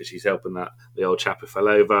Carmen because she's helping the old chap who fell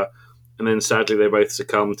over. And then sadly they both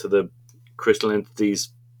succumb to the crystal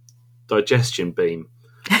entity's digestion beam.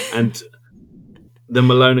 And the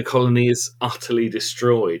Malona colony is utterly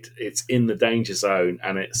destroyed. It's in the danger zone,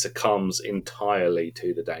 and it succumbs entirely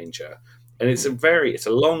to the danger. And it's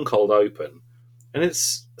a long cold open. And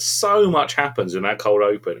it's so much happens in that cold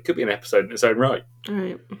open. It could be an episode in its own right.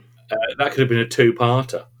 Right. That could have been a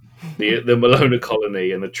two-parter. The Malona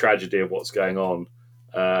colony and the tragedy of what's going on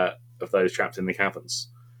of those trapped in the caverns.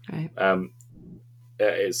 Right.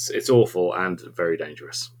 It's awful and very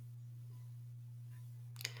dangerous.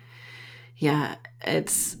 Yeah,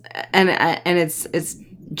 it's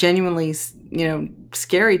genuinely,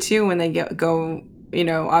 scary too when they go.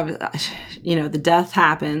 The death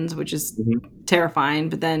happens, which is terrifying.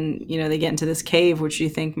 But then, they get into this cave, which you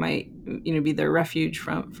think might, be their refuge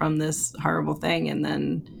from this horrible thing, and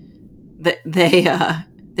then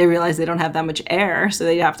they realize they don't have that much air, so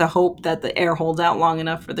they have to hope that the air holds out long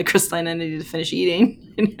enough for the crystalline entity to finish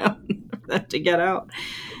eating, to get out.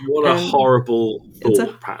 What a horrible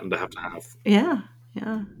thought pattern to have. Yeah,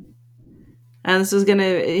 yeah. And this was gonna,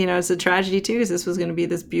 it's a tragedy too, because this was gonna be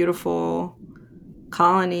this beautiful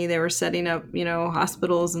colony. They were setting up,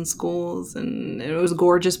 hospitals and schools, and it was a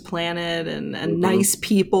gorgeous planet and nice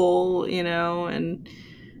people, and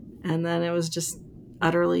then it was just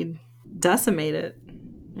utterly decimated.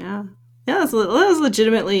 Yeah, that was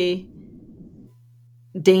legitimately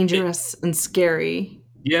dangerous and scary.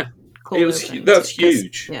 Yeah, that's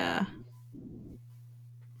huge. Yeah,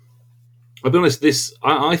 I'll be honest.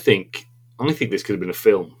 I think this could have been a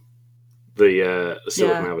film. The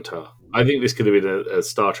Silicon Avatar. I think this could have been a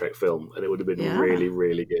Star Trek film, and it would have been really,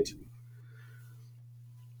 really good.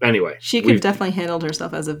 Anyway, she could have definitely handled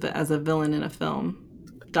herself as a villain in a film.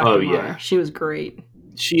 Dr. Marr. She was great.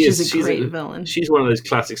 She's a great villain. She's one of those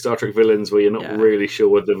classic Star Trek villains where you're not really sure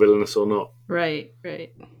whether they're villainous or not. Right.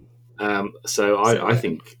 So I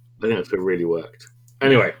think it could have really worked.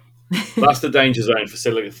 Anyway, that's the danger zone for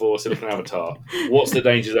Silicon Avatar. What's the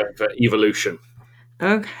danger zone for Evolution?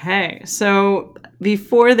 Okay, so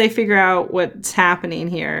before they figure out what's happening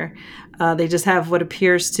here, they just have what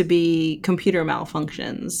appears to be computer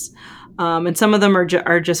malfunctions, and some of them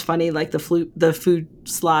are just funny, like the food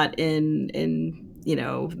slot in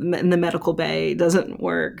the medical bay doesn't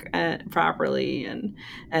work properly, and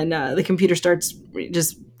the computer starts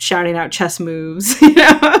just shouting out chess moves.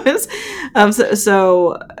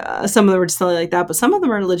 So some of them are just silly like that, but some of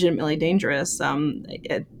them are legitimately dangerous. In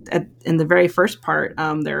the very first part,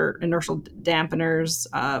 their inertial dampeners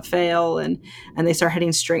fail, and they start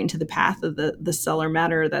heading straight into the path of the stellar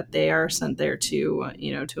matter that they are sent there to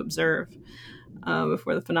observe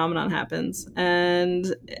before the phenomenon happens.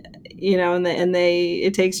 And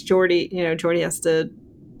it takes Geordi. Geordi has to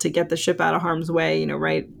get the ship out of harm's way,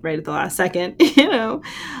 right at the last second,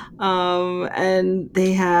 and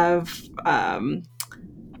they have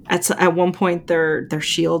at one point their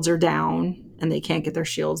shields are down and they can't get their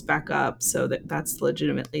shields back up, so that's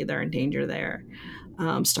legitimately they're in danger there.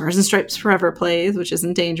 Stars and Stripes Forever plays, which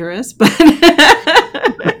isn't dangerous, but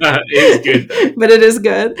it is good though. But it is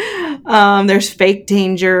good. There's fake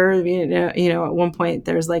danger. At one point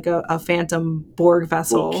there's like a phantom Borg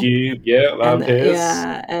vessel. Cube, that appears.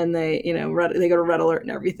 And they they go to red alert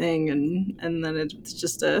and everything, and then it's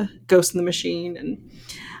just a ghost in the machine. And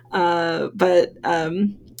so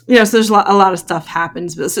there's a lot of stuff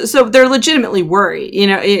happens. So they're legitimately worried.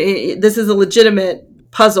 This is a legitimate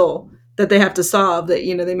puzzle that they have to solve. That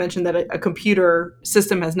they mentioned that a computer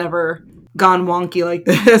system has never gone wonky like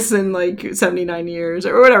this in like 79 years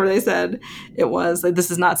or whatever they said it was. Like, this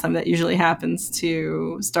is not something that usually happens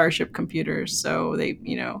to Starship computers. So they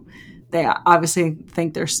obviously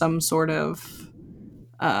think there's some sort of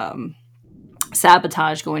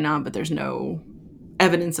sabotage going on, but there's no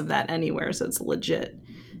evidence of that anywhere. So it's legit,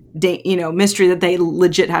 mystery that they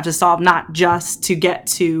legit have to solve, not just to get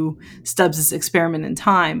to Stubbs' experiment in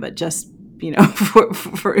time, but just,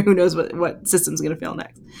 for who knows what system's going to fail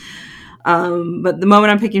next. But the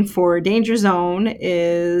moment I'm picking for Danger Zone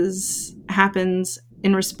happens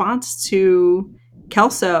in response to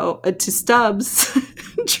Kelso to Stubbs,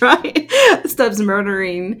 Stubbs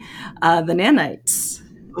murdering the nanites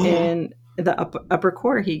in the upper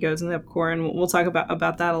core. He goes in the upper core, and we'll talk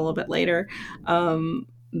about that a little bit later.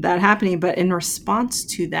 That happening, but in response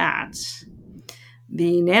to that,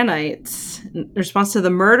 the nanites, in response to the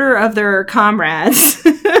murder of their comrades,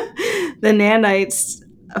 the nanites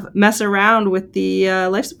mess around with the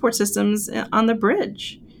life support systems on the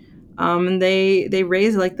bridge. And they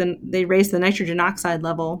raise the nitrogen oxide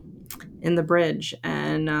level in the bridge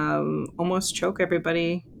and almost choke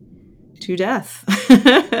everybody to death,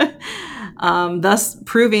 thus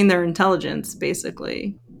proving their intelligence,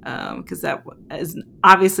 basically, because that is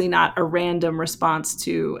obviously not a random response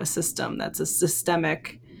to a system. That's a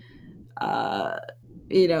systemic,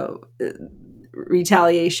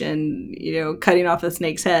 retaliation, cutting off a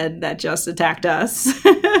snake's head that just attacked us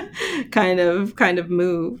kind of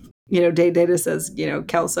move. Data says,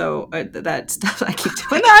 Kelso, that Stubbs, I keep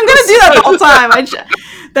doing that. I'm going to do that the whole time.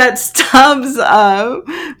 That Stubbs,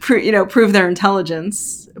 prove their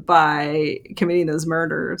intelligence by committing those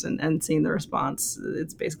murders and seeing the response.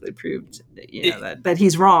 It's basically proved, that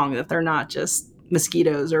he's wrong, that they're not just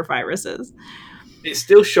mosquitoes or viruses. It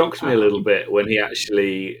still shocked me a little bit when he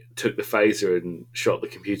actually took the phaser and shot the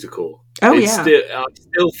computer core. I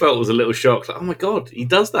still felt was a little shocked. Like, oh my god, he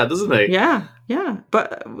does that, doesn't he? Yeah.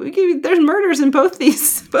 But there's murders in both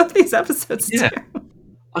these episodes too.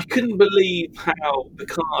 I couldn't believe how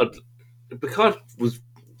Picard was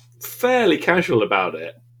fairly casual about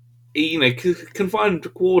it. He, confined to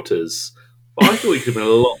quarters. But I thought he could have been a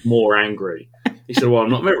lot more angry. He said, well, I'm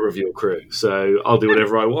not a member of your crew, so I'll do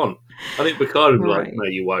whatever I want. I think Picard would be like, no,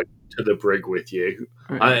 you won't, to the brig with you.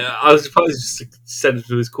 Right. I was supposed to send him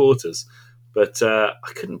to his quarters. But I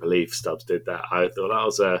couldn't believe Stubbs did that. I thought that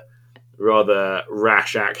was a rather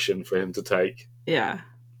rash action for him to take. Yeah,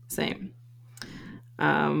 same.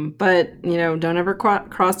 But, don't ever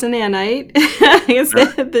cross a nanite. I guess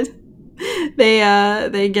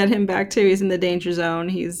they get him back too. He's in the danger zone.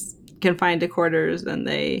 He's confined to quarters, and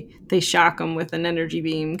they shock him with an energy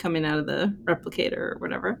beam coming out of the replicator or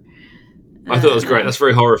whatever. I thought that was great. That's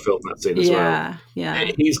very horror film, that scene as well.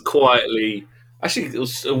 Yeah. He's quietly... Actually, it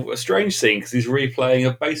was a strange scene because he's replaying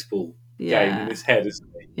a baseball game in his head, isn't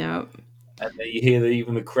he? Yep. And then you hear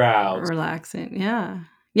even the crowd relaxing. Yeah,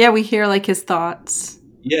 we hear his thoughts.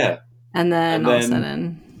 Yeah. And then all of a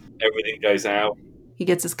sudden everything goes out. He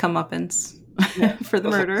gets his comeuppance for the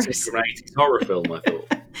murders. It's a great horror film, I thought.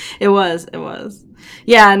 It was.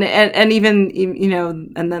 Yeah, and even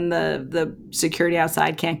and then the security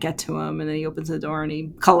outside can't get to him, and then he opens the door and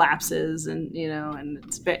he collapses, and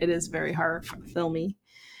and it is very horror filmy.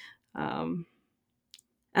 And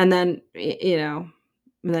then and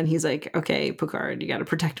then he's like, okay, Picard, you got to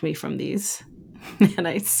protect me from these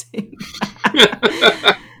nanites.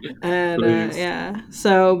 And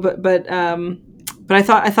so but I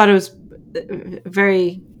thought it was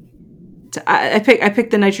very. I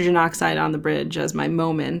picked the nitrogen oxide on the bridge as my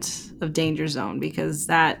moment of danger zone, because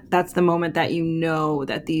that's the moment that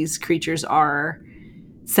that these creatures are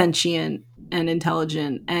sentient and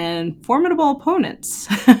intelligent and formidable opponents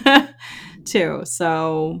too.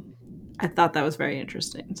 So I thought that was very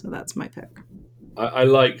interesting. So that's my pick. I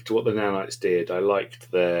liked what the nanites did. I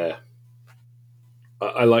liked that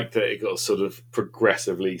it got sort of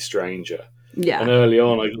progressively stranger. Yeah. And early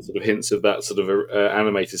on, I got sort of hints of that sort of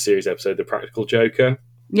animated series episode, The Practical Joker.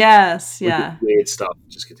 Yes, yeah. Weird stuff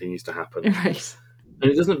just continues to happen. Right.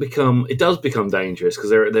 And it does become dangerous because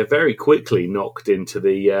they're very quickly knocked into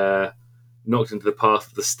the path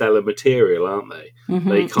of the stellar material, aren't they? Mm-hmm.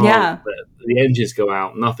 They can't. The engines go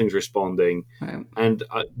out, nothing's responding, right. And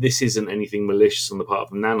this isn't anything malicious on the part of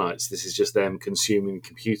the nanites. This is just them consuming the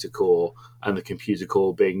computer core, and the computer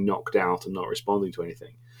core being knocked out and not responding to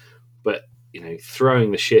anything. But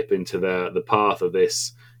throwing the ship into the path of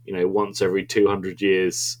this, once every 200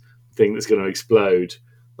 years thing that's going to explode,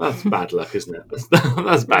 that's bad luck, isn't it?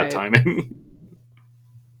 That's bad timing.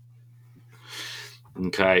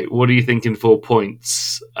 Okay, what are you thinking for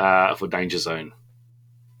points for Danger Zone?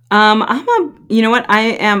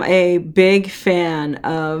 I am a big fan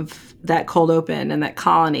of that cold open and that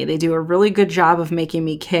colony. They do a really good job of making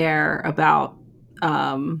me care about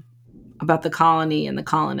the colony and the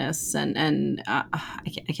colonists, and I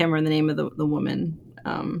can't remember the name of the woman.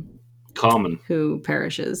 Carmen, who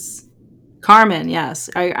perishes. Carmen, yes.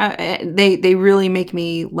 They really make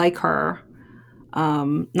me like her.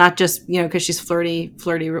 Not just because she's flirty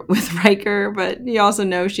with Riker, but you also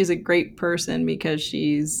know she's a great person because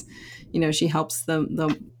she's she helps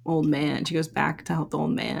the old man. She goes back to help the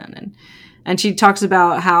old man, And she talks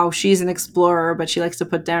about how she's an explorer, but she likes to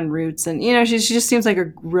put down roots. And, you know, she just seems like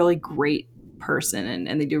a really great person.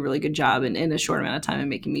 And they do a really good job in a short amount of time in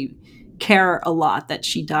making me care a lot that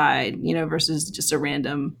she died, you know, versus just a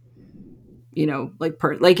random, you know, like,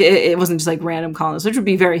 it wasn't just like random colonists, which would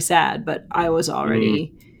be very sad. But I was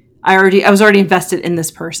already, I was already invested in this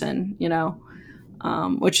person, you know,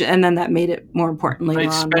 and then that made it more important later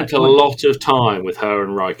on. They spent a lot of time with her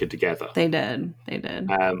and Riker together. They did.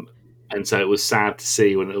 And so it was sad to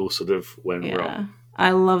see when it all sort of went wrong.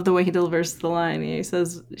 I love the way he delivers the line. She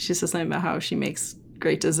says something about how she makes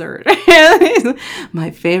great dessert.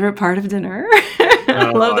 My favorite part of dinner.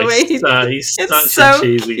 I love the way he's it's so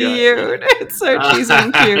cheesy cute. It's so cheesy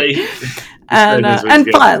and cute. And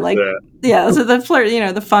fun. Like, yeah, so the flirt, you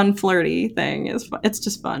know, the fun flirty thing it's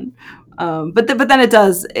just fun. But then it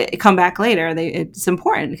does come back later. It's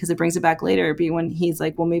important because it brings it back later. When he's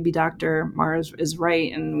like, well, maybe Dr. Mars is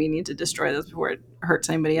right, and we need to destroy this before it hurts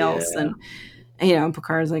anybody else. Yeah. And you know,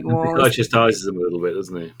 Picard's like, well, Picard chastises him a little bit,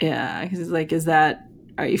 doesn't he? Yeah, because he's like,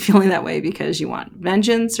 are you feeling that way because you want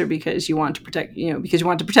vengeance, or because you want to protect, you know, because you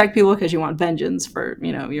want to protect people, because you want vengeance for,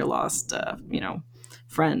 you know, your lost, you know,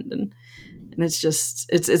 friend, and it's just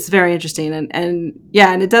it's very interesting, and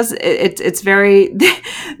it does it's very.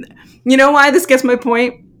 You know why this gets my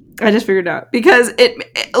point? I just figured out. Because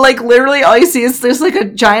it like literally all you see is there's like a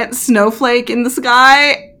giant snowflake in the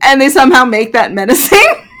sky, and they somehow make that menacing.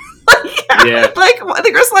 Yeah. Like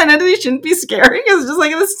the crystalline entity shouldn't be scary. It's just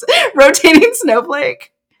like this rotating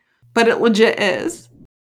snowflake. But it legit is.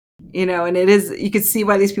 You know, and it is, you can see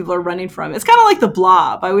why these people are running from it. It's kind of like the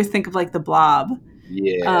Blob. I always think of like the Blob.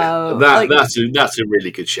 Yeah. That's a really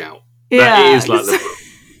good shout. Yeah. That is like the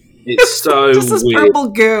It's so just this weird. Purple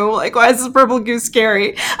goo. Like, why is this purple goo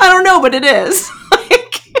scary? I don't know, but it is.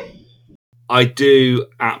 I do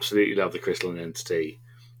absolutely love the crystalline entity,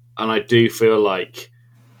 and I do feel like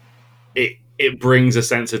it brings a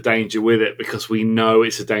sense of danger with it, because we know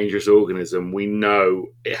it's a dangerous organism. We know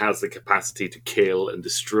it has the capacity to kill and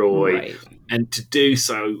destroy, right. And to do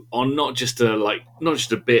so on not just a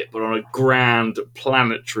bit, but on a grand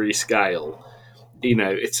planetary scale. You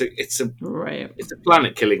know, it's a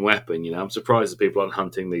planet-killing weapon. You know, I'm surprised that people aren't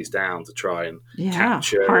hunting these down to try and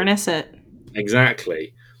capture, harness it.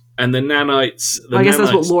 Exactly. And the nanites. I guess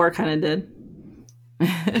that's what Lore kind of did.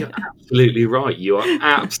 You're absolutely right. You are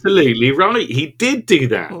absolutely right. He did do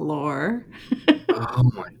that. Lore.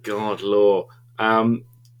 Oh my God, Lore. The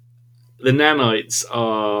nanites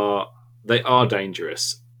are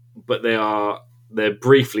dangerous, but they're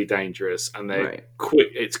briefly dangerous, and they're quick.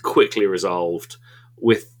 It's quickly resolved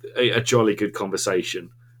with a jolly good conversation,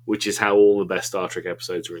 which is how all the best Star Trek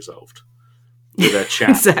episodes are resolved. With a chat,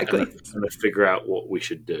 exactly, and figure out what we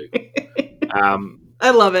should do. I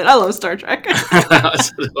love it. I love Star Trek.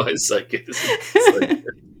 It's so good.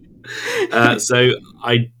 So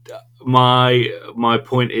my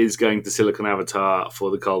point is going to Silicon Avatar for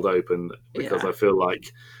the cold open, because I feel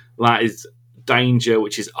like that is danger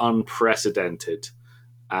which is unprecedented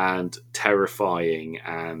and terrifying,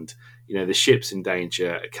 and you know, the ship's in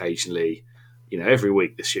danger occasionally. You know, every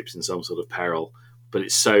week the ship's in some sort of peril, but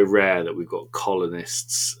it's so rare that we've got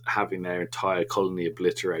colonists having their entire colony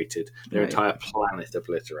obliterated, their entire planet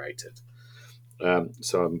obliterated.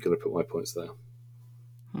 So I'm going to put my points there.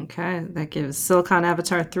 Okay, that gives Silicon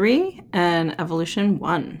Avatar 3 and Evolution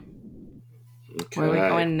 1. Okay. Where are we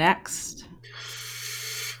going next?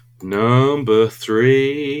 Number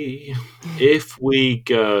 3. If we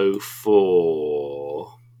go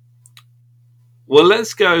for... Well,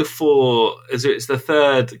 let's go for... It's the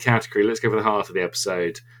third category. Let's go for the heart of the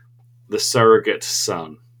episode. The Surrogate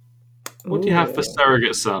Son. What do you have for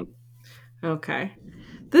Surrogate Son? Okay.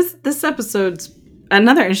 This episode's...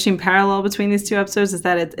 Another interesting parallel between these two episodes is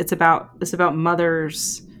that it's about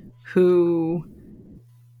mothers who,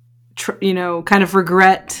 kind of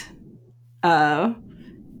regret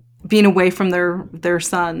being away from their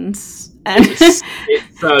sons, and it's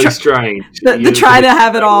so strange. They try to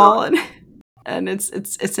have it all, and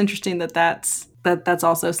it's interesting that's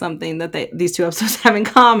also something that these two episodes have in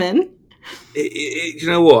common. You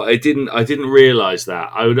know what? I didn't realize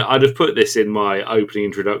that. I'd have put this in my opening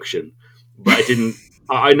introduction, but I didn't.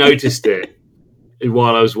 I noticed it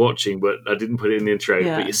while I was watching, but I didn't put it in the intro.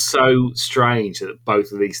 Yeah. But it's so strange that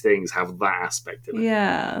both of these things have that aspect in it.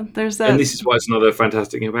 Yeah, there's that, and this is why it's another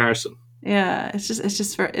fantastic comparison. Yeah, it's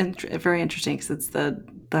just very interesting, because it's that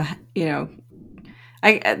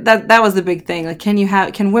was the big thing. Like,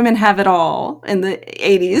 can women have it all in the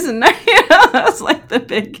 80s? And that was like the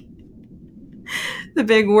the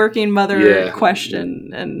big working mother Yeah.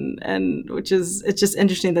 question, and which is, it's just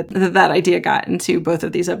interesting that idea got into both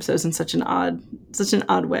of these episodes in such an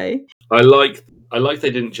odd way. I like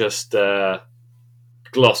they didn't just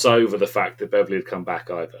gloss over the fact that Beverly had come back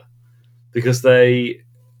either, because they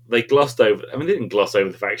glossed over. I mean, they didn't gloss over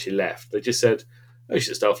the fact she left. They just said, "Oh,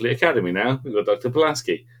 she's at Starfleet Academy now. We've got Dr.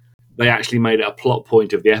 Pulaski." They actually made it a plot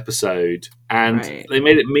point of the episode, and they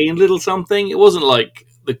made it mean little something. It wasn't like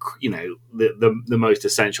the most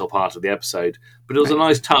essential part of the episode, but it was a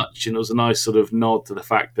nice touch, and it was a nice sort of nod to the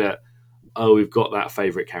fact that, oh, we've got that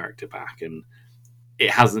favorite character back, and it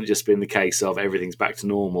hasn't just been the case of everything's back to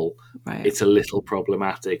normal. Right. It's a little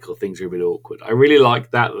problematic, or things are a bit awkward. I really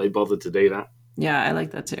like that they bothered to do that. Yeah, I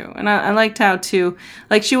like that too. And I liked how too,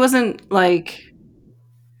 like, she wasn't like,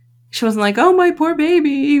 oh, my poor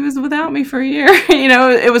baby, he was without me for a year.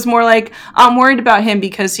 It was more like, I'm worried about him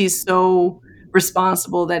because he's so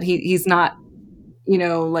responsible that he's not,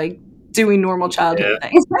 like, doing normal childhood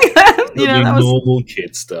things like that. That was normal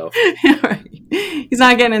kid stuff. Right. He's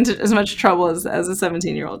not getting into as much trouble as a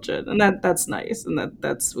 17-year-old should, and that's nice, and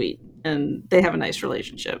that's sweet, and they have a nice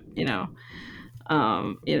relationship.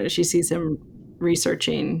 She sees him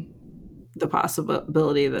researching the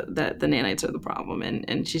possibility that the nanites are the problem,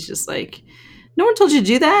 and she's just like, no one told you to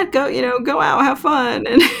do that. Go out, have fun.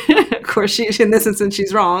 And of course, in this instance,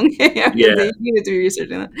 she's wrong. You needed to be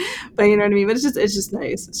researching that, but you know what I mean. But it's just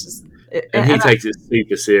nice. It's just, and he takes it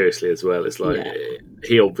super seriously as well. It's like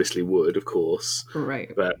he obviously would, of course,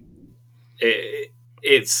 right? But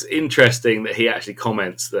it's interesting that he actually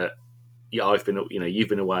comments that, I've been, you've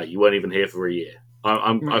been away. You weren't even here for a year.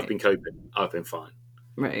 I've been coping. I've been fine.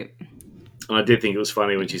 Right. And I did think it was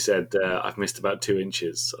funny when she said, "I've missed about 2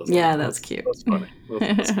 inches." That's cute. That's funny.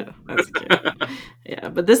 That's cute. Yeah,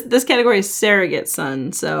 but this category is surrogate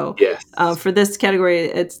son. So yes. For this category,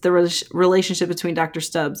 it's the relationship between Dr.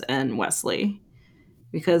 Stubbs and Wesley,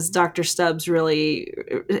 because Dr. Stubbs really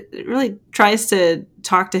tries to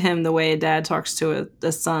talk to him the way a dad talks to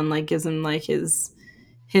a son, like gives him like his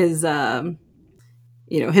his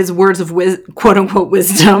words of quote unquote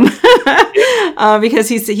wisdom. Because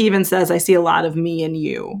he even says, "I see a lot of me in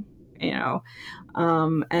you," and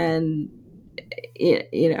he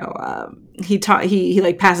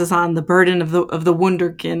like passes on the burden of the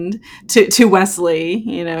Wunderkind to Wesley.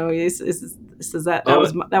 He says that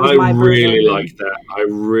was my I really burden. like that. I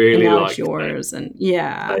really like yours, and they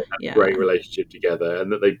had a great relationship together,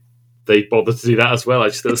 and that they bothered to do that as well. I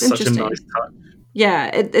just thought it was such a nice touch.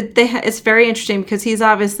 Yeah, it's very interesting because he's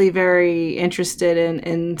obviously very interested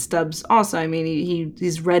in Stubbs also. I mean,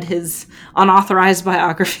 he's read his unauthorized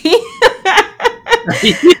biography,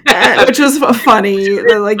 which was funny.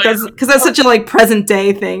 Because that's such a like present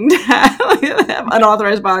day thing to have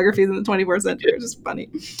unauthorized biographies in the 21st century. It's just funny.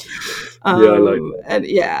 I like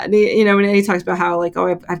that. And he talks about how like,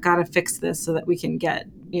 oh, I've got to fix this so that we can get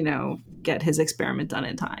his experiment done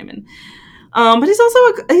in time. And but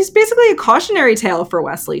he's basically a cautionary tale for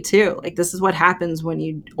Wesley too. Like, this is what happens when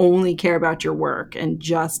you only care about your work and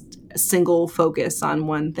just single focus on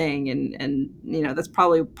one thing. And that's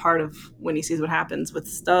probably part of when he sees what happens with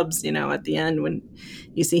Stubbs, at the end, when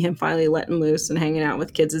you see him finally letting loose and hanging out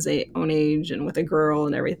with kids his own age and with a girl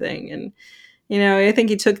and everything. And, I think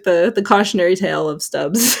he took the cautionary tale of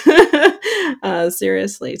Stubbs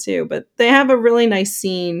seriously too. But they have a really nice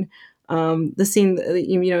scene. The scene,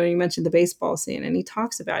 you mentioned the baseball scene, and he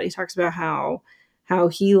talks about how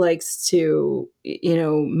he likes to,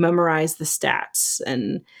 memorize the stats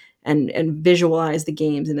and visualize the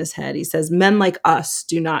games in his head. He says, "Men like us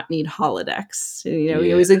do not need holodecks." He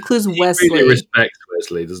always includes Wesley. He really respects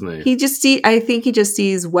Wesley, doesn't he? I think he just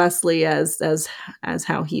sees Wesley as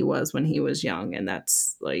how he was when he was young, and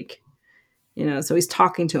that's like, so he's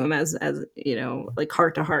talking to him as like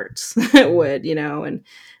heart to heart would, and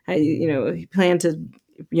he planned to,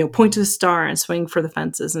 point to the star and swing for the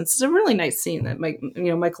fences. And it's a really nice scene that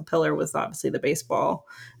Michael Piller was obviously the baseball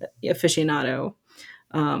aficionado,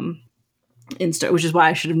 which is why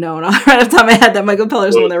I should have known right off the top of my head that Michael Piller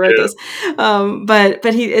is the one that wrote this. But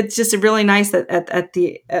it's just a really nice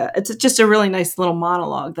it's just a really nice little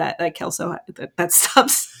monologue that Kelso that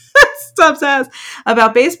Stubbs has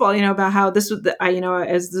about baseball, about how this was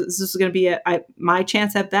as this was going to be my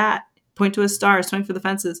chance at bat, point to a star, swing for the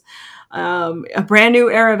fences, a brand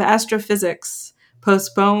new era of astrophysics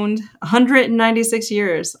postponed 196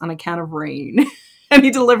 years on account of rain. And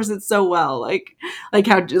he delivers it so well, like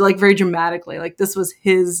how, like, very dramatically, like this was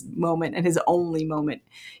his moment and his only moment.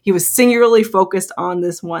 He was singularly focused on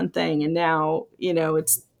this one thing, and now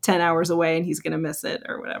it's 10 hours away and he's going to miss it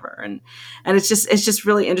or whatever. And it's just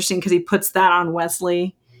really interesting because he puts that on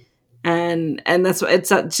Wesley, and that's what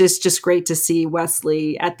it's just great to see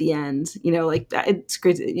Wesley at the end. Like it's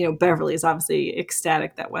great. Beverly is obviously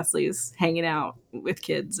ecstatic that Wesley is hanging out with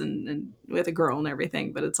kids and with a girl and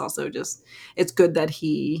everything, but it's also it's good that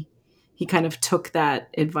he kind of took that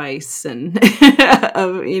advice and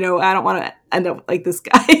of I don't want to end up like this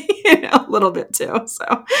guy a little bit too.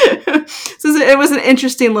 So it was an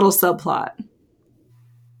interesting little subplot.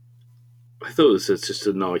 I thought this was just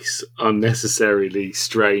a nice, unnecessarily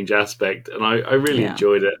strange aspect, and I really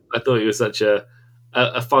enjoyed it. I thought it was such a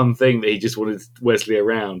fun thing that he just wanted Wesley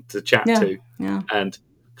around to chat to. Yeah. And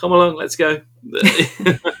come along, let's go.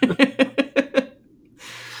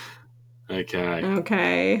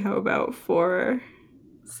 Okay. How about for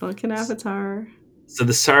Silicon Avatar? So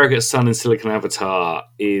the surrogate son in Silicon Avatar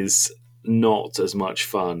is not as much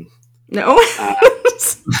fun. No.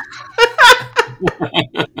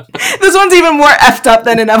 This one's even more effed up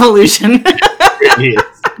than in Evolution.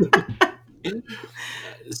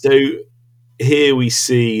 So here we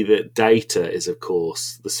see that Data is, of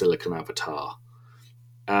course, the Silicon Avatar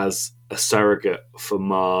as a surrogate for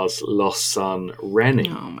Ma's lost son, Rennie.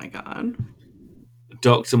 Oh my god.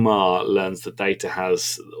 Dr. Ma learns that Data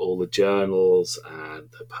has all the journals and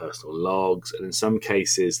the personal logs, and in some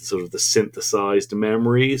cases, sort of the synthesized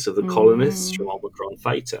memories of the colonists from Omicron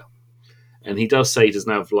Theta. And he does say he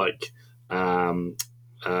doesn't have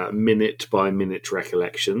minute by minute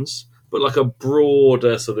recollections, but like a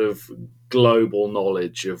broader sort of global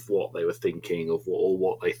knowledge of what they were thinking, or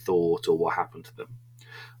what they thought, or what happened to them.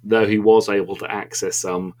 Though he was able to access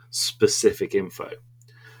some specific info.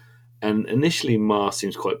 And initially, Ma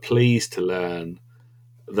seems quite pleased to learn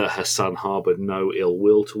that her son harbored no ill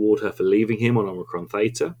will toward her for leaving him on Omicron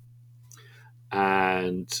Theta.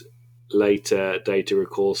 And later, Data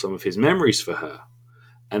recalls some of his memories for her.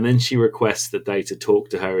 And then she requests that Data talk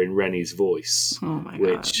to her in Rennie's voice,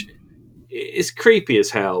 which is creepy as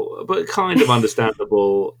hell, but kind of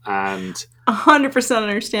understandable and 100%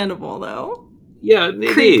 understandable, though. Yeah,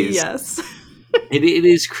 it creepy, is. Yes, it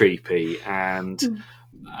is creepy, and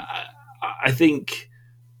I think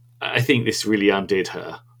this really undid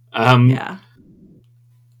her. Yeah,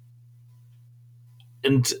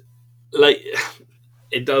 and like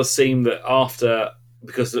it does seem that after,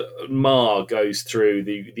 because Ma goes through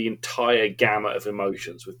the entire gamut of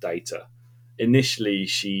emotions with Data. Initially,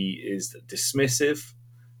 she is dismissive.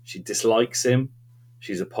 She dislikes him.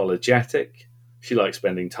 She's apologetic. She likes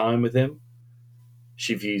spending time with him.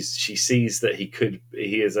 She sees that he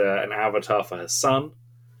is an avatar for her son.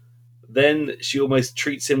 Then she almost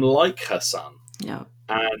treats him like her son. Yeah,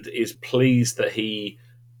 and is pleased that he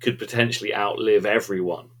could potentially outlive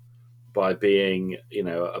everyone by being,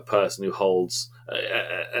 a person who holds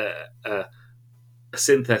a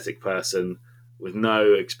synthetic person with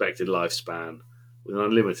no expected lifespan, with an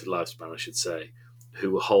unlimited lifespan, I should say, who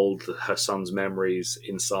will hold her son's memories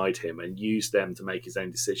inside him and use them to make his own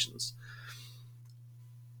decisions.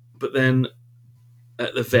 But then,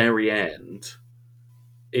 at the very end,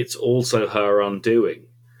 it's also her undoing,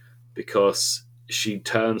 because she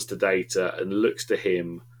turns to Data and looks to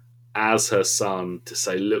him as her son to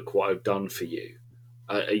say, look what I've done for you.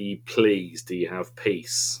 Are you pleased? Do you have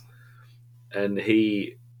peace? And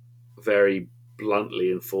he very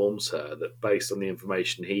bluntly informs her that based on the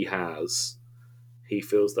information he has, he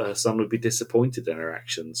feels that her son would be disappointed in her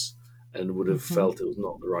actions and would have felt it was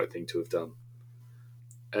not the right thing to have done.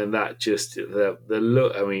 And that just, the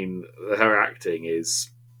look, her acting is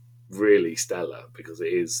really stellar, because it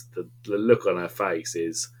is, the look on her face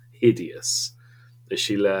is hideous as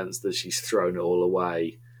she learns that she's thrown it all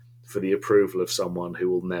away for the approval of someone who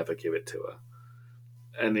will never give it to her.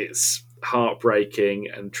 And it's heartbreaking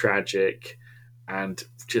and tragic and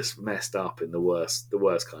just messed up in the worst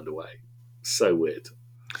kind of way. So weird.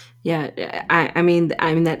 Yeah, I mean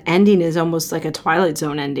that ending is almost like a Twilight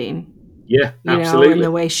Zone ending. Yeah, absolutely. And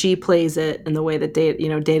the way she plays it, and the way that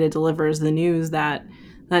Data delivers the news that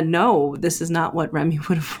no, this is not what Remy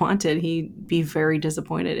would have wanted. He'd be very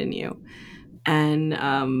disappointed in you. And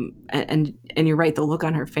you're right, the look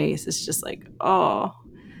on her face is just like, oh,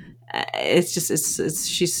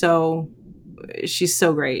 she's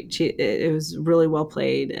so great. It was really well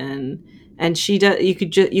played, and she does, you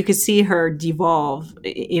could see her devolve,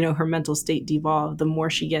 her mental state devolve the more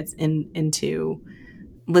she gets into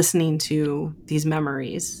listening to these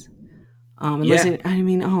memories.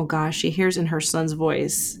 Listening, oh gosh, she hears in her son's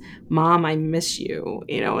voice, "Mom, I miss you."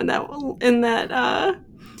 In that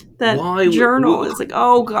journal. It's like,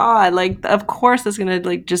 oh god, like of course that's gonna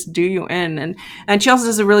like just do you in. And she also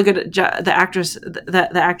does a really good job. The actress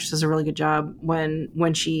does a really good job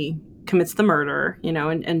when she commits the murder,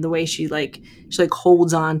 and the way she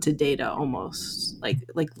holds on to Data almost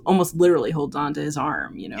almost literally holds on to his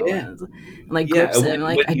arm, and grips him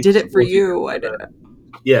like, I did it for you.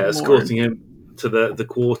 Escorting him to the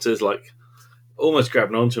quarters, like almost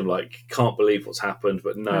grabbing onto him, like can't believe what's happened,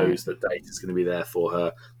 but knows that Data's going to be there for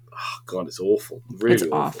her. Oh God, it's awful. Really, it's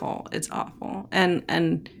awful. It's awful.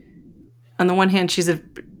 And on the one hand, she's at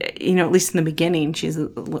least in the beginning, she's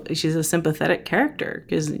a sympathetic character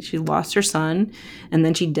because she lost her son, and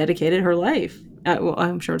then she dedicated her life. Well,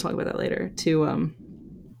 I'm sure we'll talk about that later.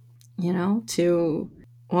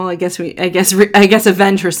 I guess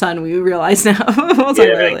avenge her son. We realize now. We'll talk about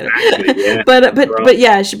it later.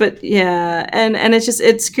 Exactly, yeah. And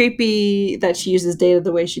it's creepy that she uses Data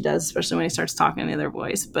the way she does, especially when he starts talking in the other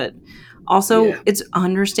voice. But also, it's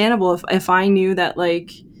understandable if I knew that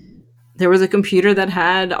there was a computer that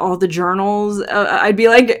had all the journals. I'd be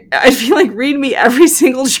like, read me every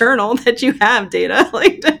single journal that you have, Data.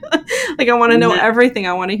 I want to know everything.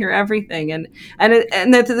 I want to hear everything. And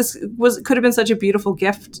that this could have been such a beautiful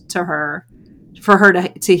gift to her, for her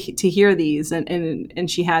to hear these,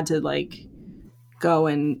 and she had to go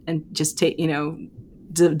and just take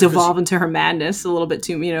devolve into her madness a little bit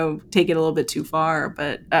too, take it a little bit too far.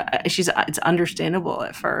 But it's understandable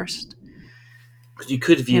at first. You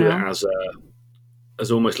could view it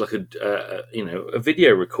as almost like a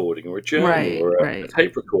video recording or a journal or a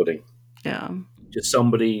tape recording. Yeah, just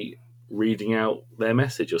somebody reading out their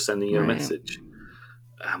message or sending you a message.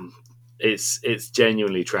 It's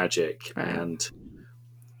genuinely tragic, and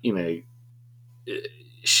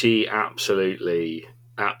she absolutely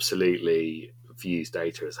views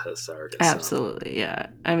Data as her surrogate son. Absolutely, yeah.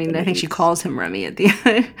 I mean, I think she calls him Remy at the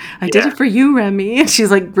end. I did it for you, Remy. And she's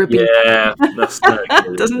gripping. Yeah, that's no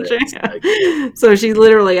good, doesn't she? No. So she's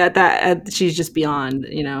literally she's just beyond.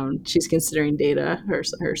 She's considering Data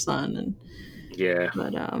her son, and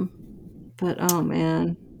but oh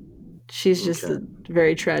man, she's just a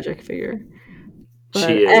very tragic figure. But,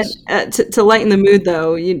 she is. To lighten the mood,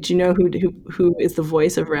 though, do you know who is the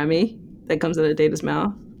voice of Remy that comes out of Data's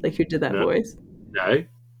mouth? Who did that voice? No.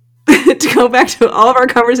 To go back to all of our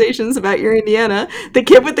conversations about Erie, Indiana, the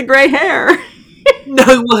kid with the gray hair.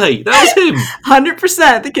 No way, that was him.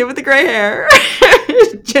 100%, the kid with the gray hair.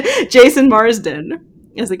 Jason Marsden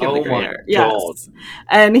is the kid with the gray hair. God. Yes,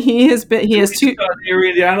 and he has two. Erie,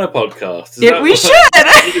 Indiana podcast. We should. Is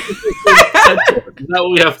that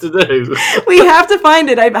what we have to do? We have to find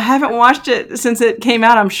it. I haven't watched it since it came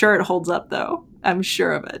out. I'm sure it holds up, though. I'm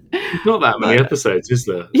sure of it. Not that many episodes, is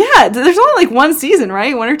there? Yeah, there's only one season,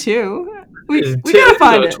 right? 1 or 2. We gotta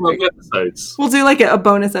find it. 12 episodes. We'll do a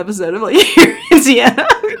bonus episode of Erie, Indiana.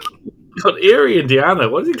 God, Erie, Indiana.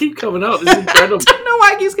 Why does it keep coming up? This is incredible. I don't know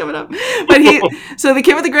why it keeps coming up. But so the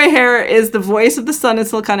kid with the gray hair is the voice of the son in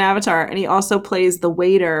Silicon Avatar, and he also plays the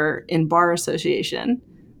waiter in Bar Association.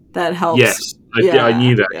 That helps. Yes, I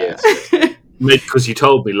knew that. Yeah. Yes. Because you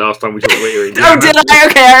told me last time we talked about Erie, Indiana. Oh, did I?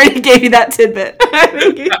 Okay, I already gave you that tidbit.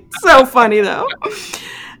 It's so funny though.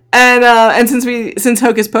 And since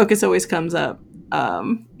Hocus Pocus always comes up,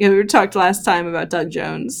 we talked last time about Doug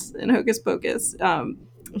Jones in Hocus Pocus.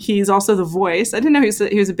 He's also the voice. I didn't know he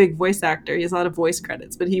was a big voice actor. He has a lot of voice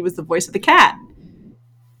credits, but he was the voice of the cat.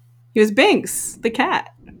 He was Binks, the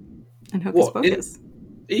cat, in Hocus Pocus.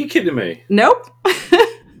 Are you kidding me? Nope.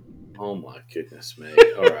 Oh my goodness me!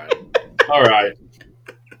 All right.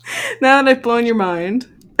 Now that I've blown your mind.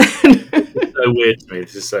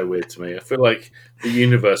 This is so weird to me. I feel like the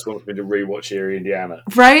universe wants me to rewatch Erie, Indiana.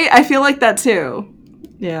 Right? I feel like that too.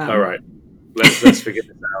 Yeah. All right. Let's figure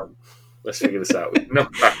this out.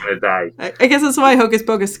 Not back in a day. I guess that's why Hocus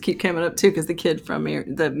Pocus keep coming up too, because the kid from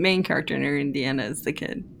the main character in Erie, Indiana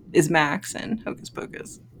is Max in Hocus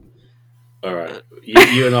Pocus. All right,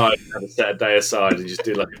 you and I have to set a day aside and just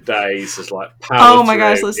do a day. It's just power. Oh my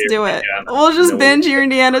gosh, let's do it. We'll just binge Erie,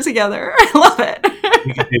 Indiana together. I love it.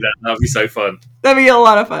 We can do that. That'd be so fun. That'd be a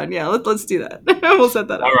lot of fun. Yeah, let's do that. We'll set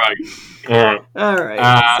that up. All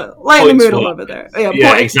right. So lighten the mood a little bit there.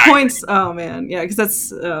 Yeah, exactly. Points. Oh man, yeah, because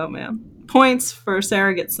that's points for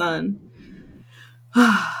Surrogate Son.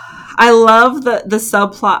 I love the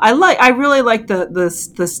subplot. I really like the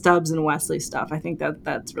Stubbs and Wesley stuff. I think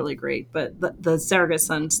that's really great. But the Surrogate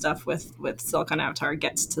Son stuff with Silicon Avatar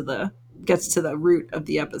gets to the root of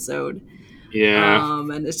the episode. Yeah.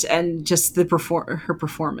 And just her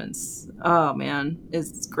performance. Oh man,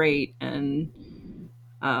 it's great. And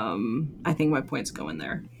I think my points go in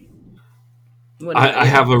there. I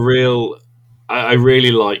have a real. I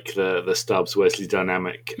really like the Stubbs Wesley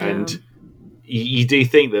dynamic, and you do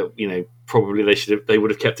think that probably they would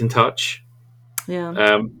have kept in touch.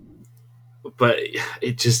 Yeah. but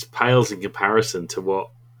it just pales in comparison to what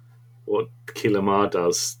Killer Ma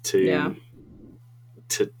does to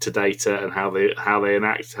Data and how they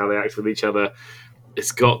act with each other.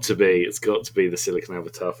 It's got to be the Silicon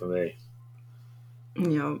Avatar for me.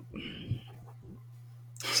 Yep.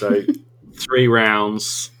 So 3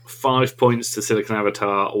 rounds, 5 points to Silicon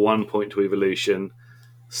Avatar, 1 point to Evolution.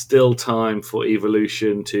 Still time for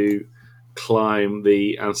Evolution to climb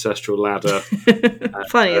the ancestral ladder.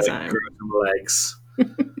 Plenty of time. Legs.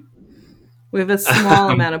 We have a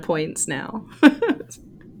small amount of points now.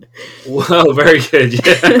 Well, very good.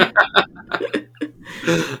 Yeah.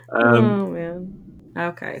 Oh man.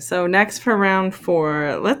 Okay, so next for round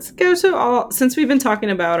 4, let's go to since we've been talking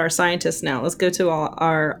about our scientists now, let's go to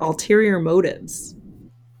our ulterior motives.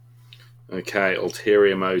 Okay,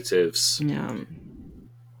 ulterior motives. Yeah.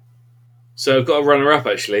 So I've got a runner-up,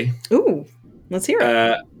 actually. Ooh, let's hear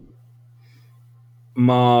it.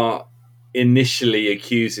 Ma initially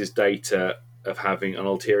accuses Data of having an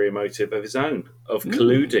ulterior motive of his own, of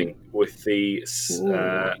colluding with the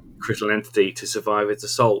crystalline entity to survive its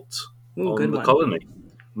assault on the colony,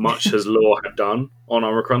 much as Law had done on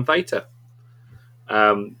Omicron Theta.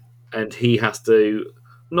 And he has to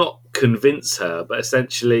not convince her, but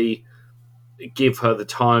essentially give her the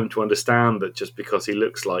time to understand that just because he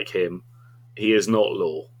looks like him, he is not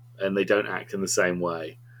Law, and they don't act in the same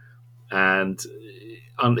way. And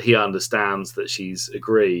he understands that she's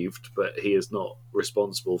aggrieved, but he is not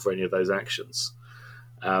responsible for any of those actions.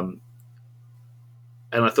 And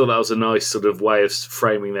I thought that was a nice sort of way of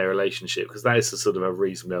framing their relationship, because that is a sort of a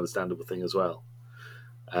reasonably understandable thing as well.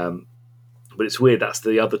 But it's weird, that's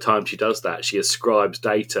the other time she does that. She ascribes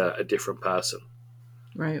Data a different person.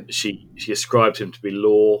 Right. She ascribes him to be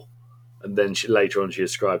Law, and then later on she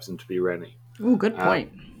ascribes him to be Rennie. Oh, good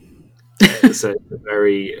point. So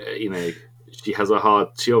very, she has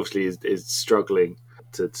she obviously is struggling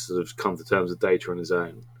to sort of come to terms with Data on his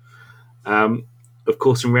own. Of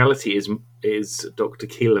course, in reality, is Dr.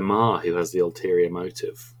 Keeler Ma who has the ulterior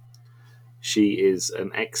motive. She is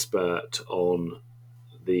an expert on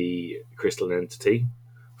the crystalline entity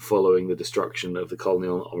following the destruction of the colony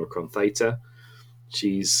on Omicron Theta.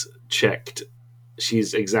 She's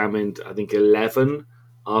examined, I think, 11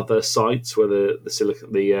 other sites where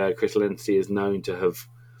the crystalline entity is known to have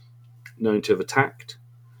attacked,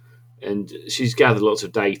 and she's gathered lots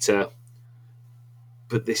of data.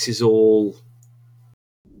 But this is all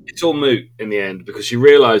moot in the end, because she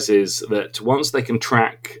realizes that once they can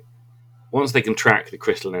track the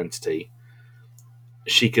crystalline entity,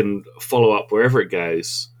 she can follow up wherever it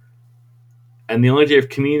goes, and the idea of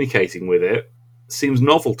communicating with it seems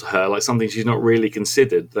novel to her, like something she's not really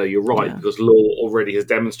considered, though you're right, because Law already has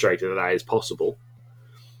demonstrated that is possible.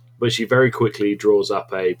 But she very quickly draws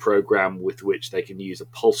up a program with which they can use a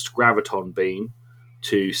pulsed graviton beam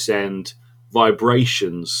to send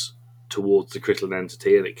vibrations towards the crystalline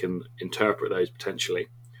entity, and it can interpret those potentially.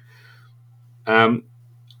 And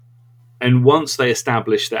once they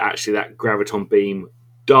establish that actually that graviton beam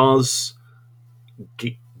does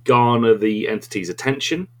garner the entity's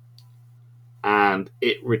attention, and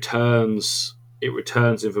it returns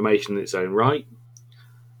information in its own right,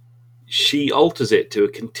 she alters it to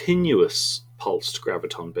a continuous pulsed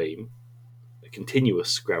graviton beam,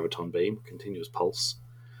 continuous pulse,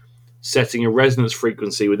 setting a resonance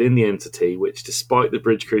frequency within the entity, which, despite the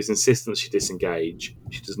bridge crew's insistence she disengage,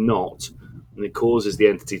 she does not, and it causes the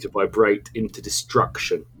entity to vibrate into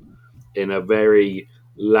destruction in a very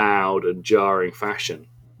loud and jarring fashion.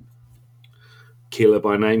 Killer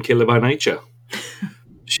by name, killer by nature.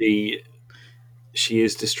 She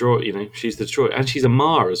is destroyed, she's destroyed. And she's a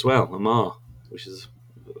Ma as well, which is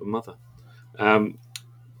a mother.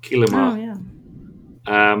 Killer Ma. Oh,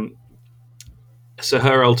 yeah. So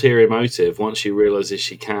her ulterior motive, once she realizes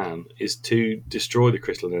she can, is to destroy the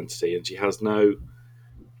crystalline entity, and she has I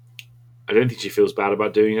don't think she feels bad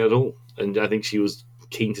about doing it at all. And I think she was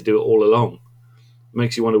keen to do it all along. It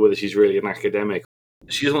makes you wonder whether she's really an academic.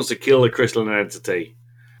 She just wants to kill the crystalline entity.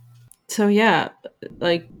 So yeah,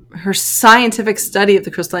 like her scientific study of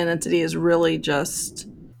the crystalline entity is really just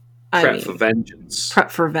prep for vengeance.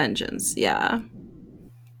 Prep for vengeance, yeah.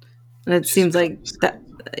 And it seems like that.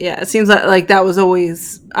 Yeah, it seems like that was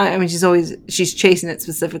always. I mean, she's chasing it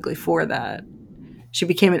specifically for that. She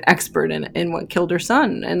became an expert in what killed her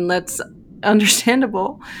son, and that's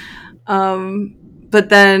understandable. But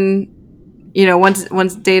then,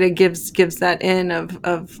 once Data gives that in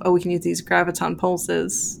of we can use these graviton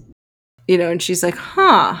pulses. And she's like,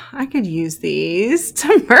 I could use these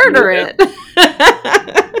to murder it.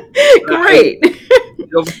 Great.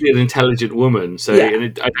 She's obviously an intelligent woman, so I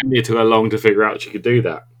don't need to go long to figure out she could do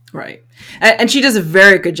that. Right. And she does a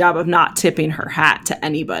very good job of not tipping her hat to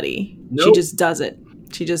anybody. She Nope. just does it.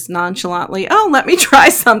 She just nonchalantly, oh, let me try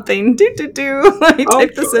something. Let me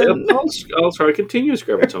type this in. I'll try continuous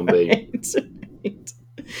graviton beam. Right.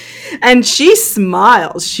 And she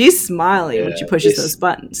smiles. She's smiling when she pushes those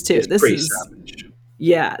buttons too. This pretty is savage.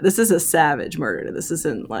 Yeah, this is a savage murder. This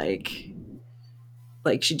isn't like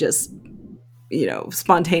she just,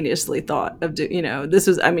 spontaneously thought of, this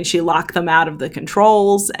was, she locked them out of the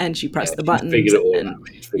controls and she pressed the buttons. Figured it all and, out.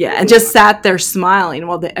 and just sat there smiling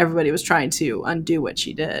while everybody was trying to undo what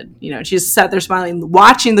she did. She just sat there smiling,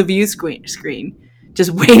 watching the view screen,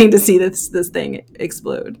 just waiting to see this thing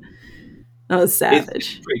explode. That was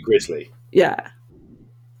savage. It's pretty grisly. Yeah.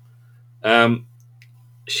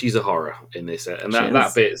 She's a horror in this, and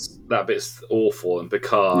that bit's awful. And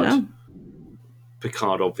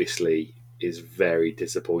Picard obviously is very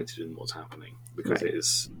disappointed in what's happening because it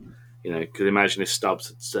is, because imagine if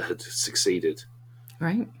Stubbs had succeeded,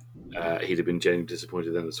 right? He'd have been genuinely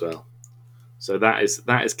disappointed then as well. So that is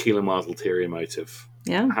Keelan ulterior motive.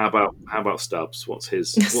 Yeah. How about Stubbs? What's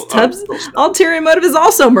his Stubbs' ulterior motive is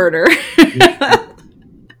also murder.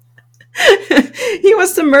 He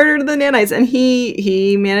wants to murder the nanites, and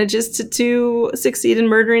he manages to succeed in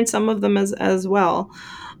murdering some of them as well.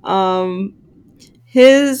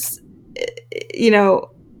 His, to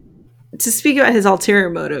speak about his ulterior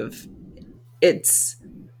motive, it's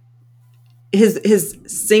his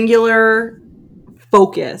singular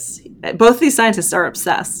focus. Both these scientists are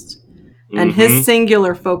obsessed, and his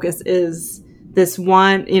singular focus is this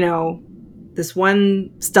one, this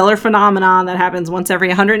one stellar phenomenon that happens once every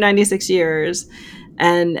 196 years,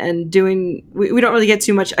 and doing. We don't really get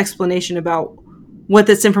too much explanation about what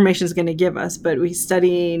this information is going to give us, but we're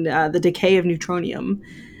studying the decay of neutronium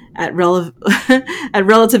at at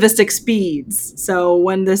relativistic speeds. So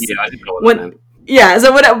when this, I didn't know what that meant. Yeah,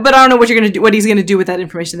 so but I don't know what you're gonna do. What he's gonna do with that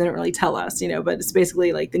information? They don't really tell us, But it's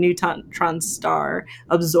basically like the neutron star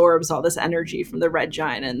absorbs all this energy from the red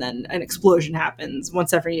giant, and then an explosion happens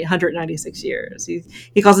once every 196 years.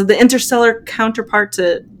 He calls it the interstellar counterpart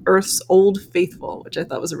to Earth's Old Faithful, which I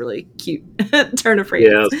thought was a really cute turn of phrase.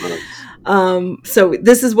 Yeah, that's funny. So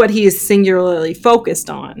this is what he is singularly focused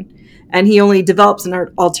on, and he only develops an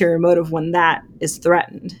ulterior motive when that is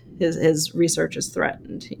threatened. His research is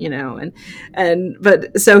threatened,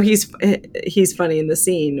 but so he's funny in the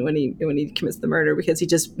scene when he commits the murder because he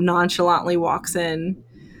just nonchalantly walks in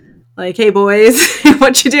like, "Hey boys,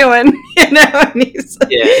 what you doing?" And he's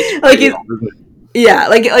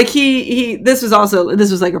this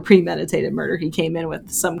was like a premeditated murder. He came in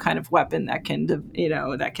with some kind of weapon that can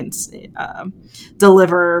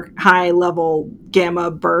deliver high level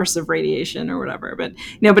gamma bursts of radiation or whatever. But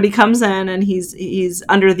but he comes in and he's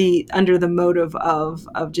under the motive of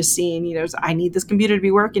just seeing, I need this computer to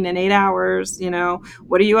be working in 8 hours.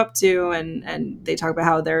 What are you up to? And they talk about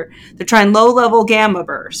how they're trying low level gamma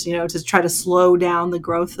bursts, to try to slow down the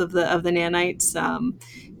growth of the nanites.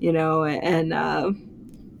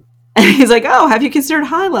 And he's like, "Oh, have you considered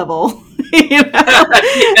high level?" Just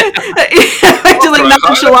like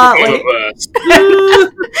nonchalantly.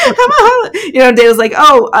 Dave was like,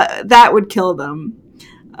 "Oh, that would kill them,"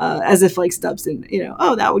 as if like Stubbs didn't,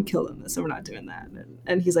 "Oh, that would kill them, so we're not doing that."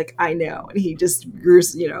 And he's like, "I know," and he just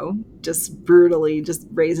just brutally just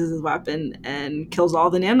raises his weapon and kills all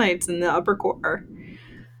the nanites in the upper core.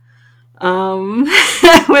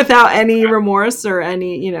 Without any remorse or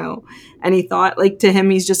any thought. Like, to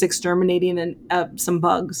him, he's just exterminating some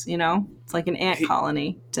bugs. It's like an ant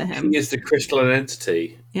colony to him. He is the crystalline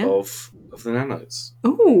entity of the nanites.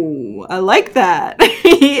 Ooh, I like that.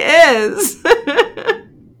 He is.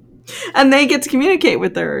 And they get to communicate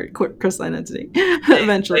with their crystalline entity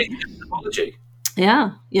eventually. Technology.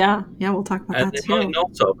 Yeah. We'll talk about that too. They might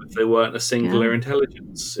not have if they weren't a singular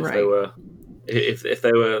intelligence. If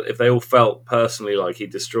they all felt personally like he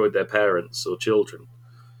destroyed their parents or children,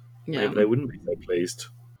 maybe they wouldn't be so pleased.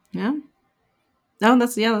 Yeah. No,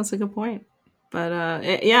 that's a good point. But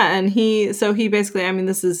and he basically,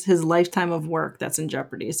 this is his lifetime of work that's in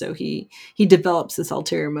jeopardy. So he develops this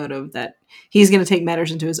ulterior motive that he's going to take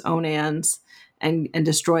matters into his own hands and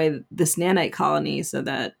destroy this nanite colony so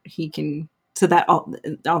that all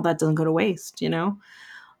that doesn't go to waste.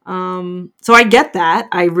 So I get that.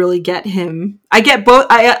 I really get him. I get both.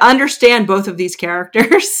 I understand both of these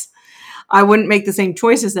characters. I wouldn't make the same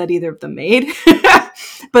choices that either of them made,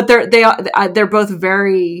 but they're both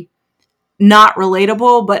very not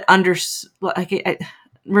relatable, but because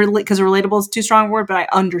relatable is too strong a word, but I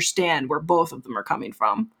understand where both of them are coming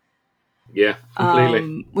from. Yeah,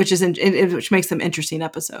 completely. Which makes them interesting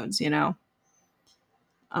episodes,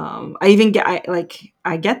 I even get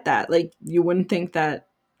I get that. Like, you wouldn't think that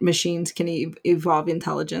machines can evolve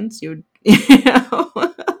intelligence. You would,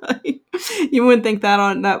 you wouldn't think that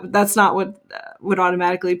on that. That's not what would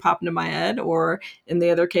automatically pop into my head. Or in the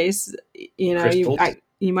other case, Crystals.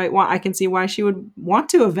 you might want. I can see why she would want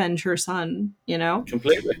to avenge her son.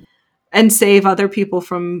 Completely. And save other people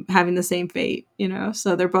from having the same fate.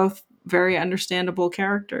 So they're both very understandable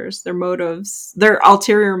characters. Their motives, their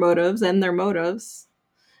ulterior motives, and their motives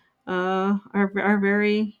are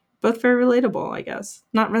very both very relatable. I guess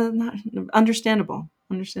not understandable.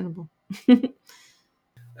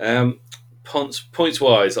 Points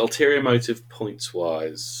wise, ulterior motive. Points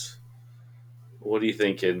wise, what are you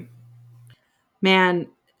thinking? Man,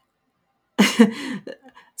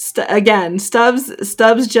 again,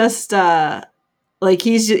 Stubbs just like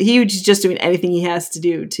he's just doing anything he has to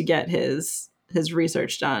do to get his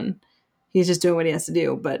research done. He's just doing what he has to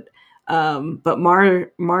do. But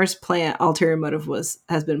Mar's plan, ulterior motive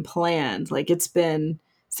has been planned. Like, it's been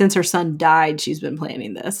since her son died, she's been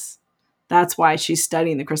planning this. That's why she's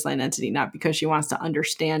studying the crystalline entity, not because she wants to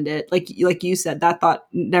understand it. Like you said, that thought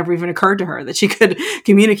never even occurred to her that she could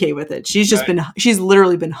communicate with it. She's just she's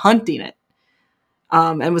literally been hunting it,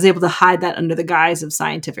 and was able to hide that under the guise of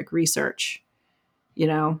scientific research,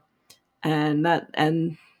 and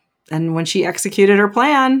when she executed her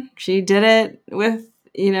plan, she did it with,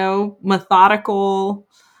 methodical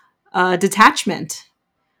detachment.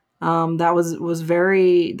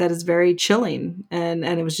 That is very chilling, and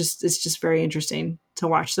it's just very interesting to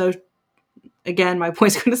watch. So again, my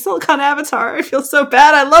point's going to Silicon Avatar. I feel so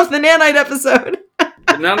bad. I love the Nanite episode.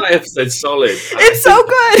 The Nanite episode's solid. It's so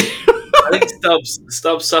good. I think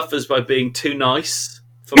Stubbs suffers by being too nice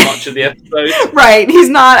for much of the episode. Right, he's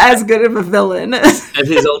not as good of a villain. And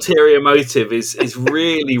his ulterior motive is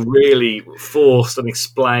really, really forced and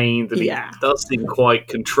explained, and he does seem quite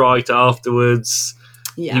contrite afterwards.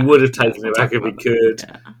 Yeah, he would have taken it back if he could.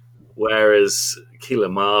 Yeah. Whereas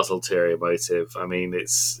Keelan Mar's ulterior motive, I mean,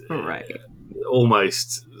 it's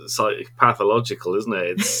almost pathological, isn't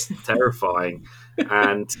it? It's terrifying.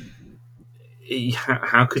 And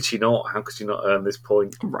how could she not? How could she not earn this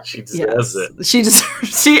point? Right. She deserves it.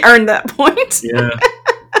 She earned that point. Yeah.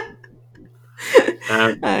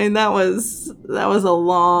 I mean, that was a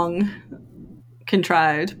long,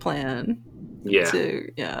 contrived plan. Yeah.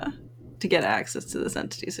 To get access to this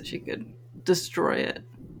entity so she could destroy it,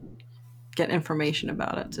 get information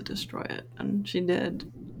about it to destroy it, and she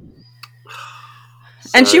did.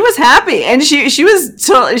 And she was happy, and she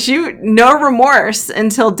no remorse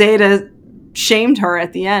until Data shamed her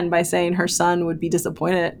at the end by saying her son would be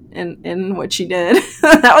disappointed in what she did.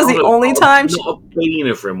 That was the only time. Not a bean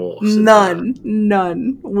of remorse.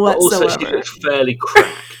 None whatsoever. Also, she looked fairly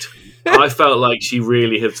cracked. I felt like she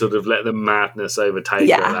really had sort of let the madness overtake her.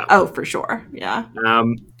 Yeah. Oh, for sure. Yeah.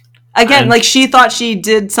 Again, like, she thought she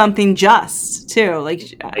did something just too. Like,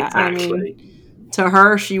 exactly. I mean, to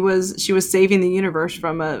her, she was saving the universe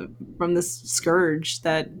from this scourge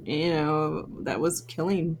that that was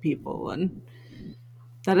killing people, and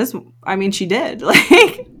that is. I mean, she did.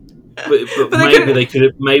 Like, but maybe they could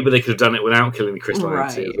have done it without killing the crystal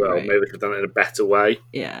entity as well. Right. Maybe they could have done it in a better way.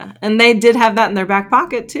 Yeah, and they did have that in their back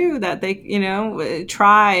pocket too. That they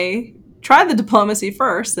try the diplomacy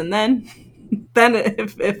first, and then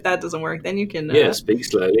if that doesn't work, then you can speak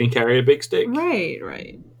slowly and carry a big stick.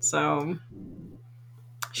 Right. So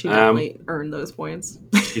she definitely earned those points.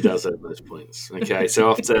 She does earn those points. Okay,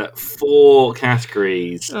 so after 4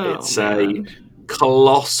 categories, it's a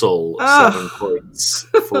colossal 7 points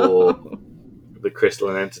for the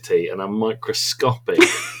crystalline entity and a microscopic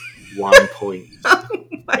 1 point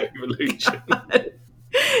evolution.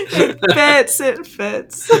 It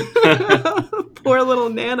fits. Poor little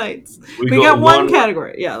nanites. We got one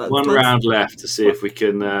category. Yeah, let's round left to see if we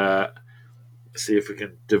can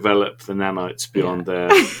develop the nanites beyond their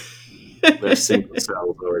single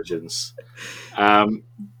cell origins.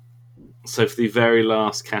 So for the very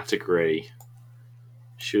last category,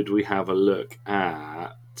 should we have a look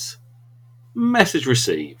at message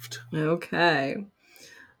received? Okay.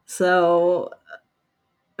 So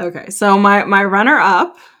my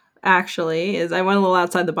runner-up actually is, I went a little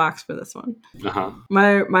outside the box for this one. Uh-huh.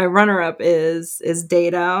 My runner-up is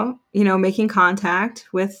Data, making contact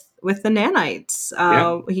with the nanites.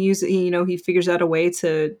 He figures out a way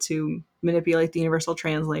to manipulate the universal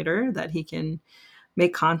translator that he can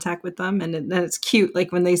make contact with them, and then it's cute.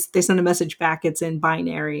 Like, when they send a message back, it's in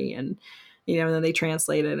binary, and and then they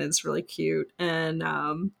translate it, and it's really cute. And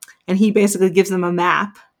he basically gives them a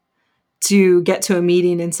map to get to a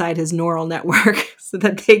meeting inside his neural network so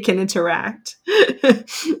that they can interact.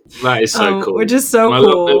 That is so cool. Which is so and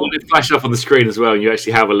cool. I love when it flashes up on the screen as well, and you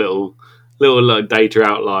actually have a little like, data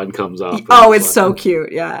outline comes up. Oh, it's so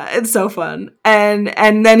cute. Yeah, it's so fun.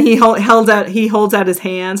 And then he holds out his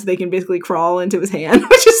hand so they can basically crawl into his hand,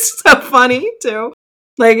 which is so funny too.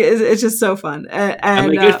 Like it's just so fun.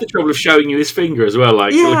 And he goes to the trouble of showing you his finger as well,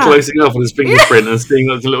 like Yeah. closing up on his fingerprint and seeing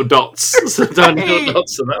those little dots, some tiny little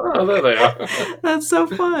dots. And oh, there they are. That's so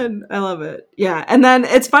fun. I love it. Yeah, and then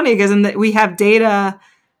it's funny because we have Data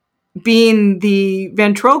being the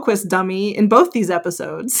ventriloquist dummy in both these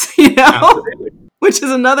episodes, you know, Absolutely. which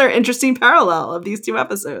is another interesting parallel of these two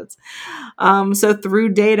episodes. So through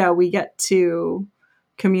Data, we get to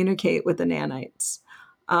communicate with the nanites.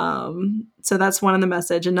 So that's one of the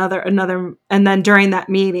message. Another, and then during that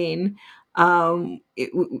meeting,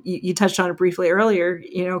 you touched on it briefly earlier.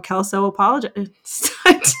 You know, Kelso apologized.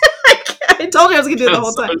 I told you I was going to do it the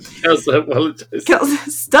whole time. Kelso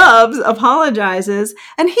apologizes. Stubbs apologizes,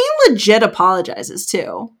 and he legit apologizes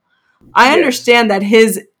too. I understand that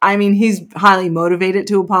he's highly motivated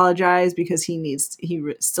to apologize because he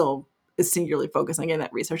still is singularly focused on getting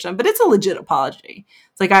that research done, but it's a legit apology.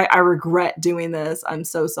 It's like, I regret doing this. I'm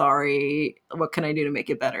so sorry. What can I do to make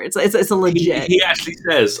it better? It's a legit. He actually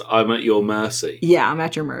says, "I'm at your mercy." Yeah, I'm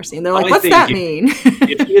at your mercy. And they're like, I what's think that mean?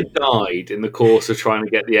 If he had died in the course of trying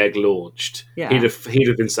to get the egg launched, Yeah. he'd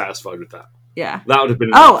have been satisfied with that. Yeah. That would have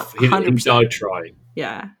been Oh, enough. He 100%. died trying.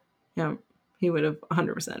 Yeah. He would have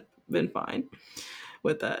 100% been fine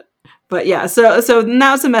with that. But yeah, so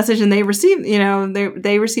now it's a message, and they receive, you know,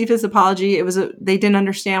 they receive his apology. They didn't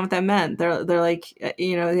understand what that meant. They're like,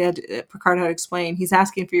 you know, Picard had to explain, he's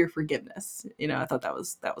asking for your forgiveness. You know, I thought that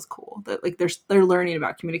was cool. That like they're learning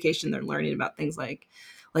about communication. They're learning about things like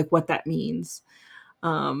what that means.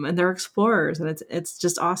 And they're explorers, and it's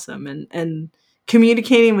just awesome. And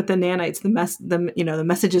communicating with the nanites, the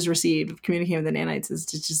messages received, communicating with the nanites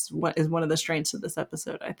is one of the strengths of this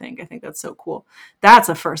episode. I think that's so cool. That's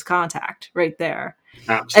a first contact right there.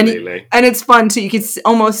 Absolutely. And it's fun too. You can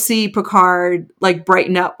almost see Picard like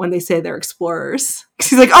brighten up when they say they're explorers.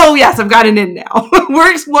 He's like, oh yes, I've got it in now.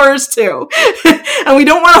 We're explorers too. And we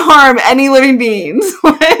don't want to harm any living beings.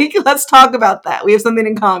 Like, let's talk about that. We have something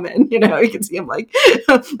in common. You know, you can see him like,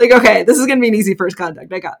 okay, this is going to be an easy first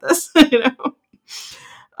contact. I got this, you know?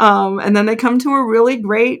 And then they come to a really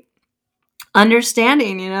great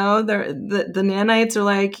understanding. You know, the nanites are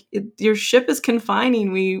like, your ship is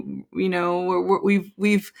confining. We've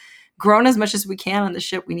grown as much as we can on the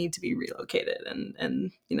ship. We need to be relocated,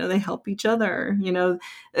 and you know, they help each other. You know,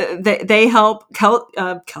 they help.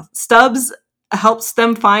 Stubbs helps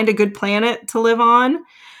them find a good planet to live on,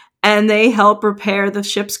 and they help repair the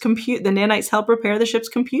ship's computer. The nanites help repair the ship's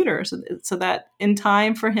computer, so that in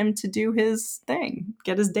time for him to do his thing,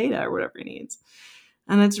 get his data or whatever he needs.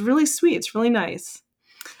 And it's really sweet. It's really nice.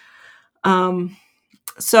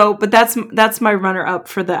 But that's my runner up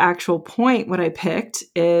for the actual point. What I picked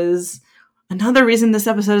is another reason this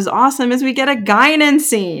episode is awesome is we get a Guinan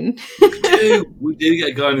scene. We do get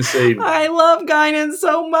a Guinan scene. I love Guinan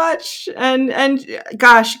so much, and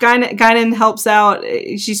gosh, Guinan helps out.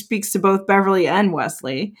 She speaks to both Beverly and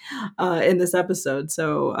Wesley in this episode.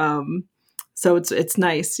 So it's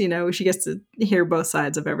nice, you know. She gets to hear both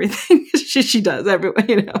sides of everything. she does.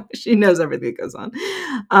 You know, she knows everything that goes on.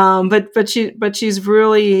 But she's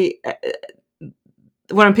really,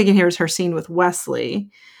 what I'm picking here is her scene with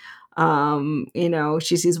Wesley. You know,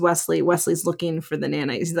 she sees Wesley's looking for the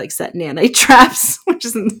nanites. He's like set nanite traps, which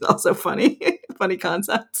is also funny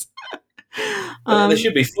concept. They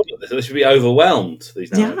should be full of this. They should be overwhelmed.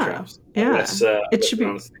 These nanite traps. Yeah, it should be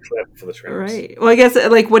clever for the traps. Right. Well, I guess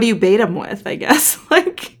like, what do you bait them with? I guess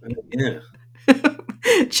like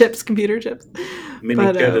chips, computer chips,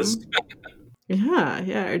 mini killers.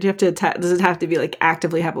 Yeah. Or do you have to? Does it have to be like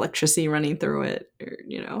actively have electricity running through it, or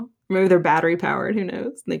you know, maybe they're battery powered? Who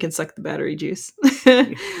knows? They can suck the battery juice.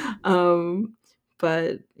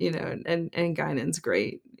 But you know, and Guinan's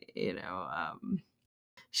great. You know,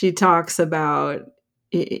 she talks about,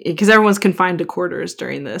 because everyone's confined to quarters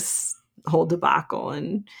during this whole debacle,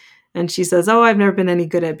 and she says, "Oh, I've never been any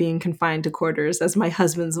good at being confined to quarters, as my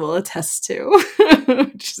husbands will attest to,"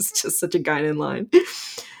 which is just such a Guinan line.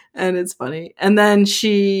 And it's funny. And then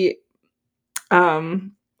she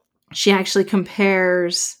actually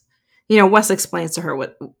compares, you know, Wes explains to her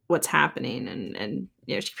what's happening, and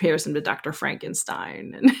you know, she compares him to Dr.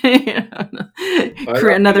 Frankenstein, and you know,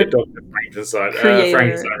 another Dr. Frankenstein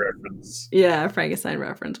reference. Yeah, Frankenstein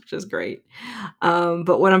reference, which is great.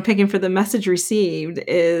 But what I'm picking for the message received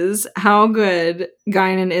is how good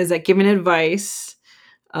Guinan is at giving advice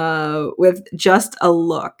with just a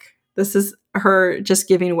look. This is her just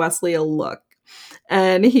giving Wesley a look.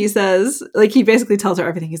 And he says, like, he basically tells her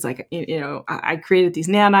everything. He's like, I created these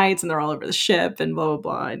nanites and they're all over the ship and blah,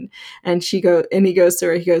 blah, blah. And he goes to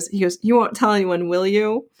her, he goes, you won't tell anyone, will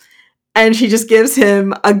you? And she just gives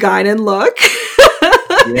him a Guinan look.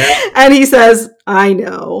 Yeah. And he says, I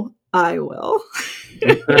know, I will.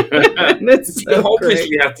 And it's so obviously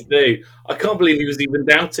you have to do. I can't believe he was even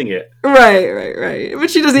doubting it. Right. But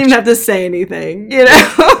she doesn't even have to say anything,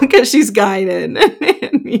 because she's Guinan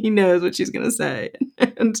and he knows what she's going to say.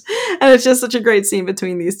 And it's just such a great scene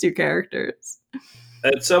between these two characters.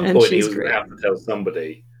 At some point, he was going to have to tell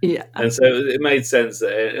somebody. Yeah. And so it made sense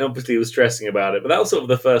that obviously he was stressing about it, but that was sort of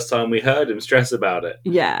the first time we heard him stress about it.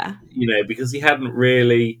 Yeah. Because he hadn't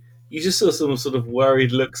really. You just saw some sort of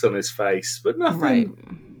worried looks on his face, but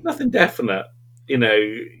nothing definite.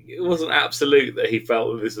 It wasn't absolute that he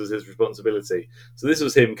felt that this was his responsibility. So this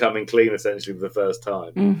was him coming clean, essentially, for the first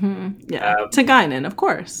time. Mm-hmm. Yeah, to Guinan, of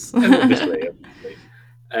course. obviously.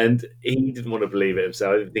 And he didn't want to believe it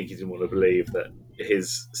himself. I didn't think he didn't want to believe that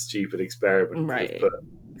his stupid experiment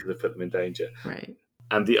could have put them in danger. Right.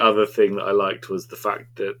 And the other thing that I liked was the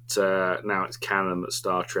fact that now it's canon that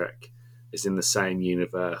Star Trek is in the same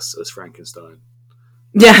universe as Frankenstein.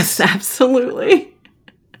 Yes, absolutely.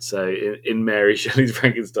 So in Mary Shelley's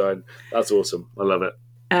Frankenstein, that's awesome. I love it.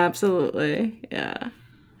 Absolutely, yeah.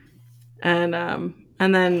 And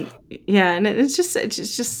then and it's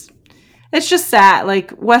just sad.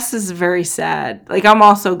 Like, Wes is very sad. Like, I'm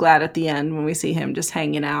also glad at the end when we see him just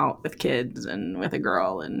hanging out with kids and with a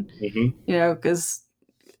girl, and because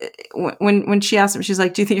when she asked him, she's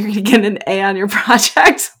like, "Do you think you're going to get an A on your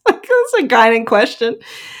project?" Like, that's a Guinan question.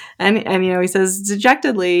 And he says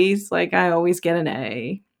dejectedly, he's like, "I always get an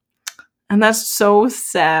A," and that's so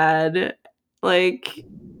sad. Like,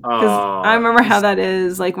 because I remember how that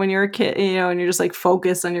is. Like, when you're a kid, and you're just like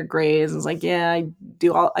focused on your grades. And it's like, yeah, I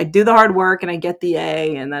do the hard work and I get the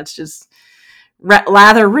A, and that's just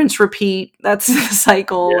lather, rinse, repeat. That's the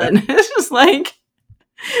cycle, and it's just like,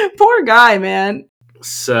 poor guy, man.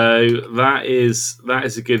 So that is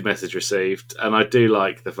a good message received, and I do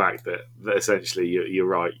like the fact that essentially you're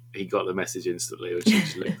right. He got the message instantly, which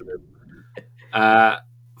just looked at him.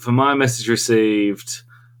 For my message received,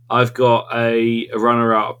 I've got a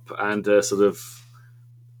runner-up and a sort of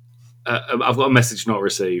I've got a message not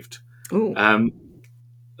received.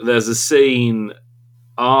 There's a scene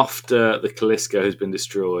after the Callisto has been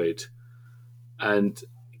destroyed, and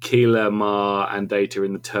Keela, Ma, and Data are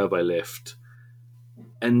in the turbo lift.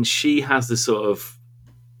 And she has this sort of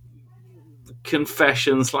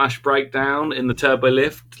confession / breakdown in the turbo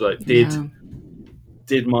lift. Like,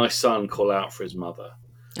 did my son call out for his mother?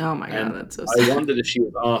 Oh my God, that's so sad. I wondered if she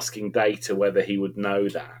was asking Data whether he would know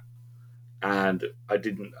that. And I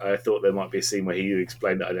didn't. I thought there might be a scene where he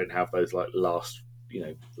explained that I don't have those like last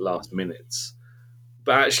minutes.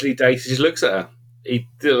 But actually, Data just looks at her. He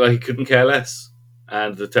couldn't care less.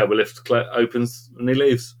 And the turbo lift opens and he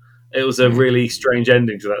leaves. It was a really strange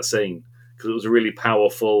ending to that scene because it was a really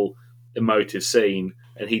powerful, emotive scene,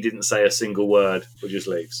 and he didn't say a single word, but just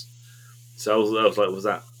leaves. So I was like, was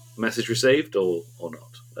that message received or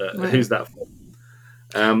not? Who's that for?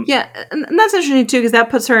 And that's interesting too, because that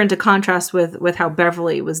puts her into contrast with how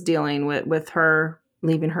Beverly was dealing with her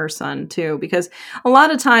leaving her son too. Because a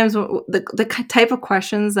lot of times the type of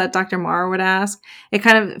questions that Dr. Mara would ask, it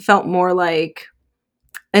kind of felt more like,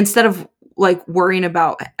 instead of like worrying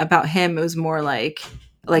about him, it was more like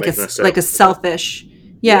a selfish.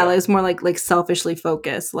 Yeah, like, it was more like selfishly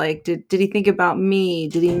focused. Like, did he think about me?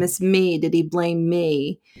 Did he miss me? Did he blame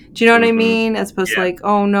me? Do you know what I mean? As opposed to like,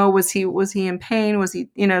 oh no, was he in pain? Was he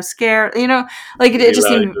scared? Like it just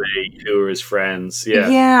seemed. Who were his friends?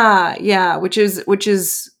 Yeah, which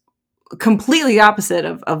is completely opposite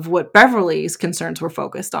of what Beverly's concerns were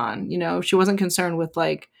focused on. She wasn't concerned with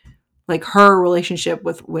like her relationship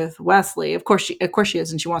with Wesley. Of course she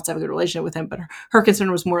is, and she wants to have a good relationship with him, but her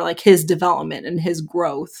concern was more like his development and his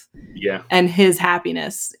growth, and his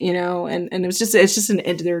happiness, and it's just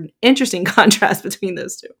an interesting contrast between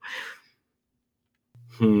those two.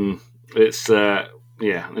 It's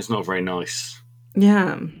it's not very nice.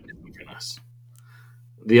 Yeah. Very nice.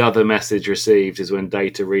 The other message received is when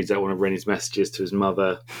Data reads out one of Rennie's messages to his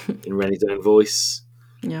mother in Rennie's own voice.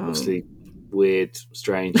 Yeah. Obviously weird,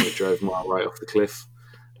 strange, and it drove Mara right off the cliff.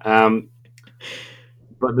 But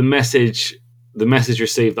the message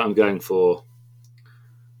received that I'm going for,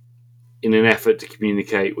 in an effort to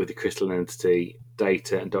communicate with the crystalline entity,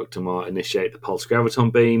 Data and Dr. Mara initiate the pulse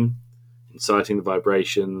graviton beam, inciting the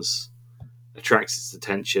vibrations, attracts its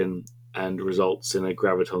attention, and results in a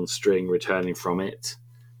graviton string returning from it.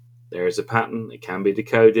 There is a pattern. It can be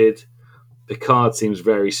decoded. Picard seems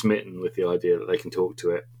very smitten with the idea that they can talk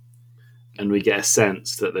to it. And we get a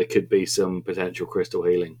sense that there could be some potential crystal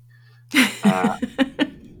healing.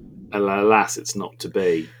 And alas, it's not to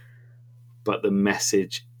be. But the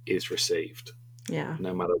message is received. Yeah.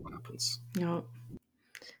 No matter what happens. No.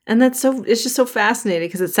 And it's just so fascinating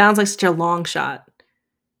because it sounds like such a long shot.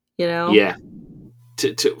 You know? Yeah.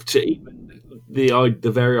 To even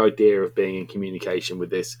the very idea of being in communication with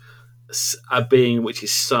this a being which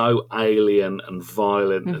is so alien and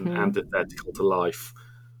violent and antithetical to life.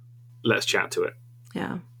 Let's chat to it.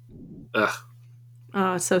 Yeah. Ugh.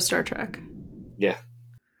 Oh, it's so Star Trek. Yeah.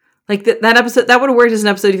 Like that episode, that would have worked as an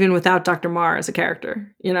episode even without Dr. Marr as a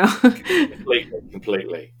character, you know?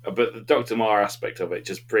 Completely. But the Dr. Marr aspect of it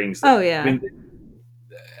just brings... Oh, yeah. I mean,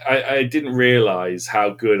 I didn't realise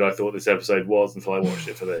how good I thought this episode was until I watched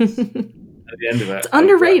it for this. At the end of it... It's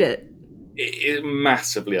underrated. It's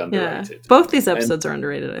massively underrated. Yeah. Both these episodes are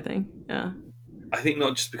underrated, I think. Yeah. I think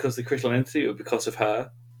not just because of the crystal entity, but because of her.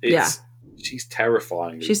 She's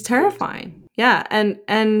terrifying. She's terrifying. Yeah.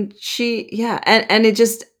 And she... Yeah. And it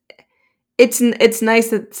just... It's nice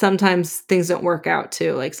that sometimes things don't work out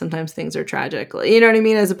too. Like sometimes things are tragic. You know what I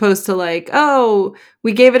mean? As opposed to like, oh,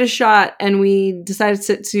 we gave it a shot and we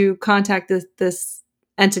decided to contact this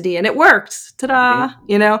entity and it worked. Ta-da! Mm-hmm.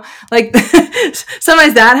 You know, like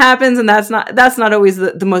sometimes that happens and that's not always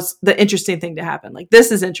the interesting thing to happen. Like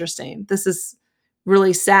this is interesting. This is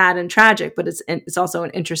really sad and tragic, but it's also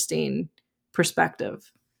an interesting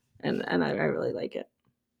perspective, and I really like it.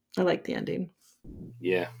 I like the ending.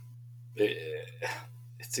 Yeah.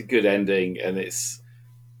 It's a good ending, and it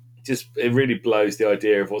really blows the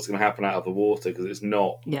idea of what's going to happen out of the water because it's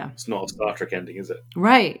not a Star Trek ending, is it?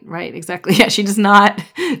 Right, exactly. Yeah, she does not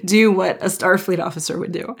do what a Starfleet officer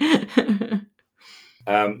would do.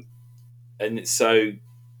 And it so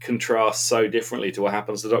contrasts so differently to what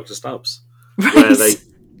happens to Dr. Stubbs, right.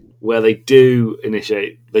 where they do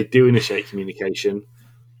initiate communication,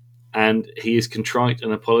 and he is contrite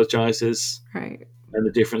and apologizes. Right. And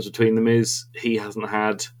the difference between them is he hasn't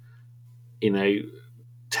had,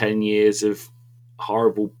 10 years of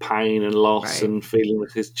horrible pain and loss and feeling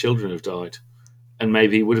that his children have died. And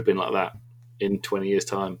maybe he would have been like that in 20 years'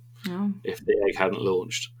 time if the egg hadn't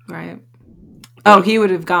launched. Right. Oh, he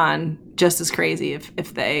would have gone just as crazy if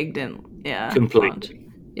the egg didn't. Yeah. Completely. Launch.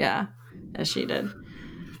 Yeah, as she did. Okay.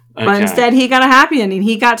 But instead, he got a happy ending.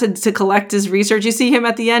 He got to collect his research. You see him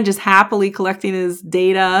at the end just happily collecting his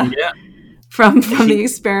data. Yeah. From the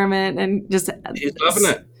experiment and just he's loving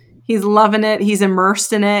it. He's loving it. He's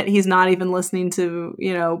immersed in it. He's not even listening to,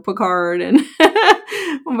 Picard and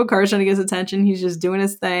when Picard's trying to get his attention, he's just doing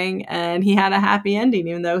his thing. And he had a happy ending,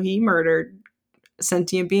 even though he murdered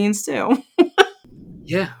sentient beings too.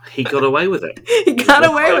 Yeah, he got away with it. He got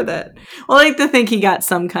away with it. Well, I like to think he got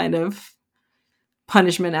some kind of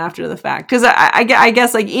punishment after the fact. Because I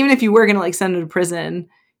guess like even if you were going to send him to prison,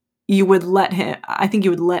 you would let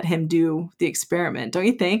him do the experiment, don't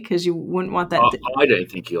you think? Because you wouldn't want that. I don't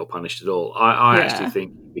think he got punished at all. I actually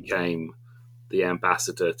think he became the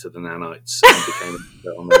ambassador to the nanites and became a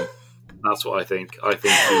settlement. That's what I think.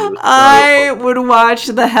 I would watch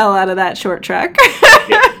the hell out of that short trek.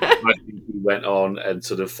 I think he went on and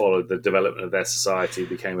sort of followed the development of their society,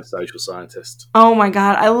 became a social scientist. Oh my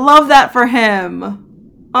God. I love that for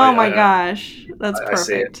him. Oh my gosh. That's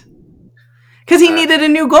perfect. Because he needed a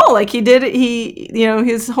new goal. Like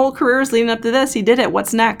his whole career is leading up to this. He did it.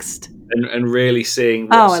 What's next? And really seeing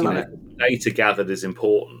data gathered is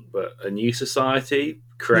important, but a new society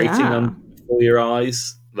creating them before your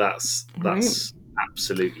eyes, that's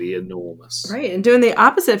absolutely enormous. Right. And doing the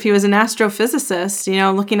opposite. If he was an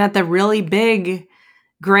astrophysicist, looking at the really big,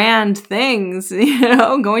 grand things,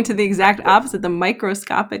 going to the exact opposite, the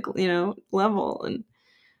microscopic, level. And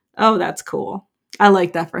that's cool. I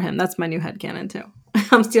like that for him. That's my new headcanon too.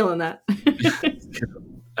 I'm stealing that.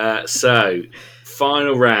 So,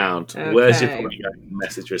 final round. Okay. Where's your point going?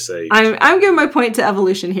 Message received. I'm giving my point to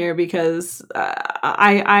evolution here because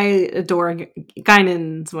I adore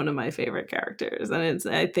Guinan's one of my favorite characters, and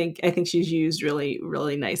I think she's used really,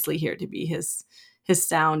 really nicely here to be his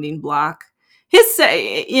sounding block.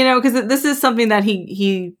 Because this is something that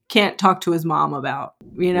he can't talk to his mom about,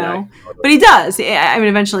 but he does. I mean,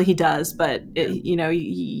 eventually he does, but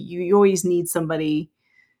you always need somebody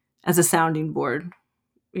as a sounding board,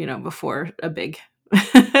 before a big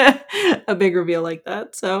reveal like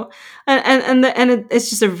that. So, it's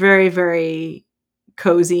just a very, very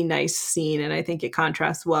cozy, nice scene. And I think it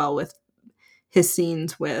contrasts well with his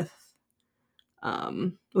scenes with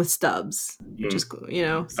Stubbs, which is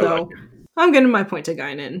cool, so. I'm getting my point to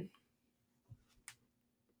Guinan.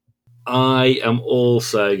 I am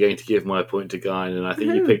also going to give my point to Guinan. I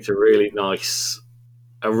think you picked a really nice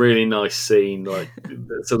scene, like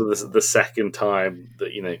sort of the second time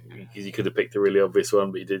that you could have picked a really obvious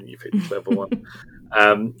one, but you didn't. You picked a clever one.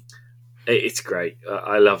 It's great.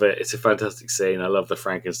 I love it. It's a fantastic scene. I love the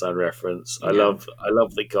Frankenstein reference. I love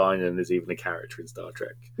that Guinan is even a character in Star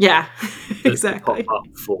Trek. Yeah, exactly. Pop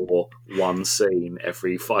up for one scene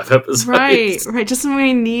every 5 episodes. Right. Just when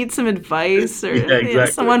we need some advice or exactly.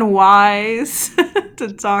 someone wise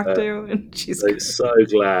to talk to, and she's so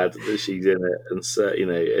glad that she's in it, and so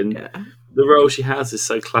the role she has is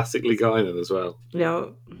so classically Guinan as well. Yeah,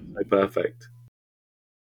 so perfect.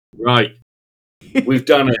 Right. We've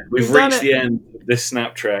done it. We've reached the end of this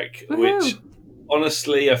Snap Trek, which,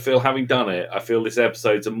 honestly, I feel, having done it, I feel this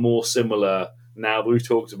episode's are more similar now that we've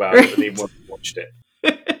talked about it than even when we watched it.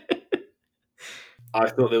 I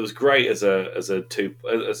thought it was great as a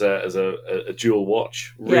dual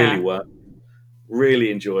watch. Really worked.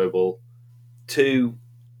 Really enjoyable. You're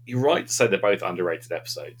right to say they're both underrated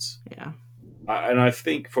episodes. Yeah. And I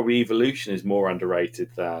think probably Evolution is more underrated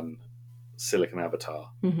than Silicon Avatar.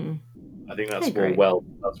 Mm-hmm. I think that's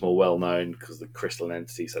more well known because the crystalline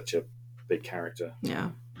entity is such a big character.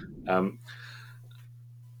 Yeah. But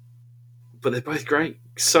they're both great.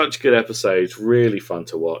 Such good episodes. Really fun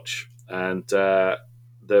to watch. And the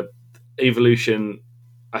Evolution,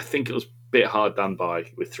 I think it was a bit hard done by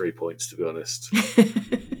with 3 points, to be honest.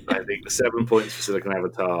 I think the 7 points for Silicon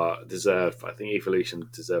Avatar I think Evolution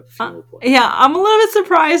deserved a few more points. Yeah, I'm a little bit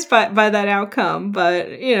surprised by that outcome, but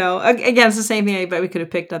again, it's the same thing. But we could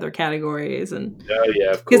have picked other categories, and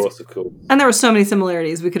of course. And there were so many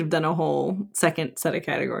similarities. We could have done a whole second set of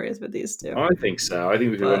categories with these two. I think so. I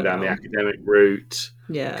think we could have gone down the academic route.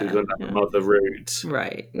 Yeah, could have gone down the mother route.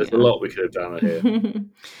 Right. There's a lot we could have done here.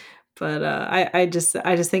 But I just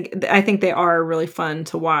think they are really fun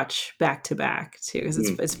to watch back to back too, because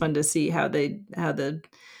it's fun to see how the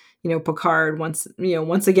Picard once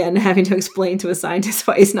again having to explain to a scientist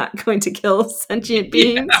why he's not going to kill sentient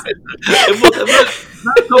beings.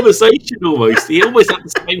 That conversation almost. He almost had the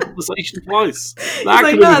same conversation twice. He's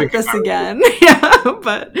like, not this again. Yeah,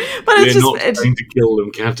 but it's just not going to kill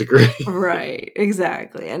them category. Right,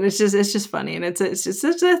 exactly, and it's just funny, and it's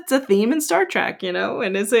a theme in Star Trek, and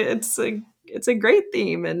it's a great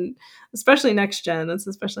theme, and especially Next Gen. It's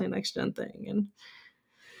especially a Next Gen thing,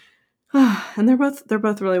 and they're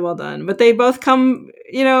both really well done. But they both come,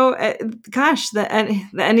 gosh, the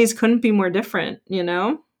endings couldn't be more different,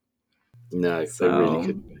 No, they really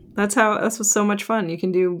couldn't be. That's what's so much fun. You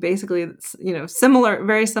can do basically,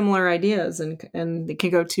 very similar ideas, and it can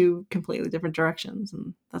go two completely different directions,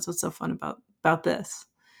 and that's what's so fun about this.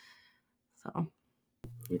 So,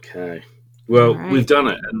 okay, well, right. We've done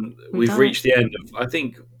it, and we've reached the end of. I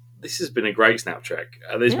think this has been a great Snap Trek.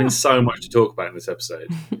 There's been so much to talk about in this episode.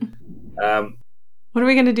 What are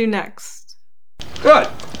we going to do next? Good.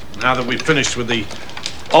 Now that we've finished with the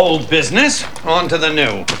old business, on to the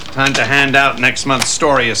new. Time to hand out next month's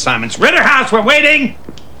story assignments. Ritterhouse, we're waiting!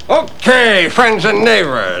 Okay, friends and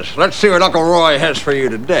neighbors, let's see what Uncle Roy has for you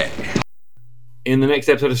today. In the next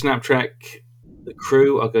episode of Snap Trek, the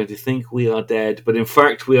crew are going to think we are dead, but in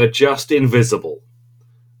fact we are just invisible,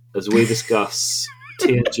 as we discuss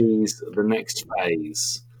TNG's The Next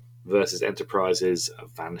Phase versus Enterprise's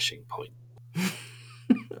Vanishing Point.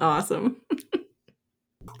 Awesome.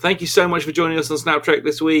 Thank you so much for joining us on Snap Trek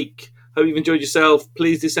this week. Hope you've enjoyed yourself.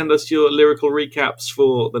 Please do send us your lyrical recaps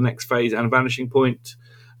for The Next Phase and Vanishing Point,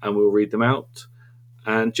 and we'll read them out.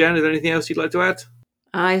 And Jen, is there anything else you'd like to add?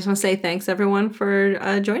 I just want to say thanks, everyone,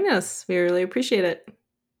 for joining us. We really appreciate it.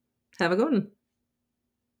 Have a good one.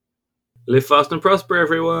 Live fast and prosper,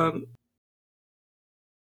 everyone.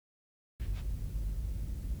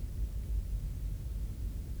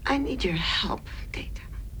 I need your help, Data.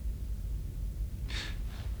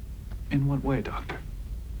 In what way, Doctor?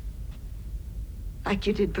 Like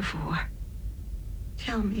you did before.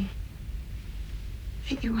 Tell me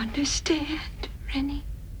that you understand, Rennie.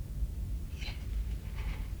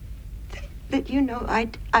 That you know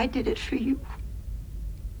I did it for you.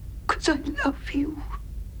 'Cause I love you.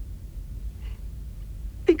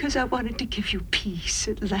 Because I wanted to give you peace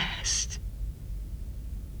at last.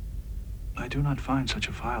 I do not find such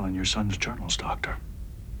a file in your son's journals, Doctor.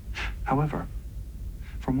 However,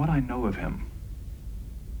 from what I know of him,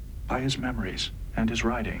 by his memories and his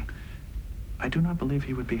writing, I do not believe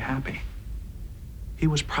he would be happy. He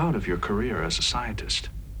was proud of your career as a scientist.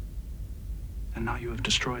 And now you have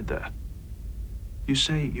destroyed that. You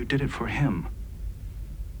say you did it for him,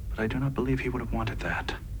 but I do not believe he would have wanted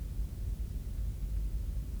that.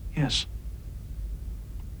 Yes.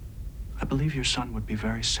 I believe your son would be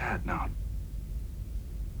very sad now.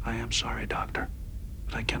 I am sorry, Doctor,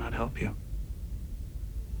 but I cannot help you.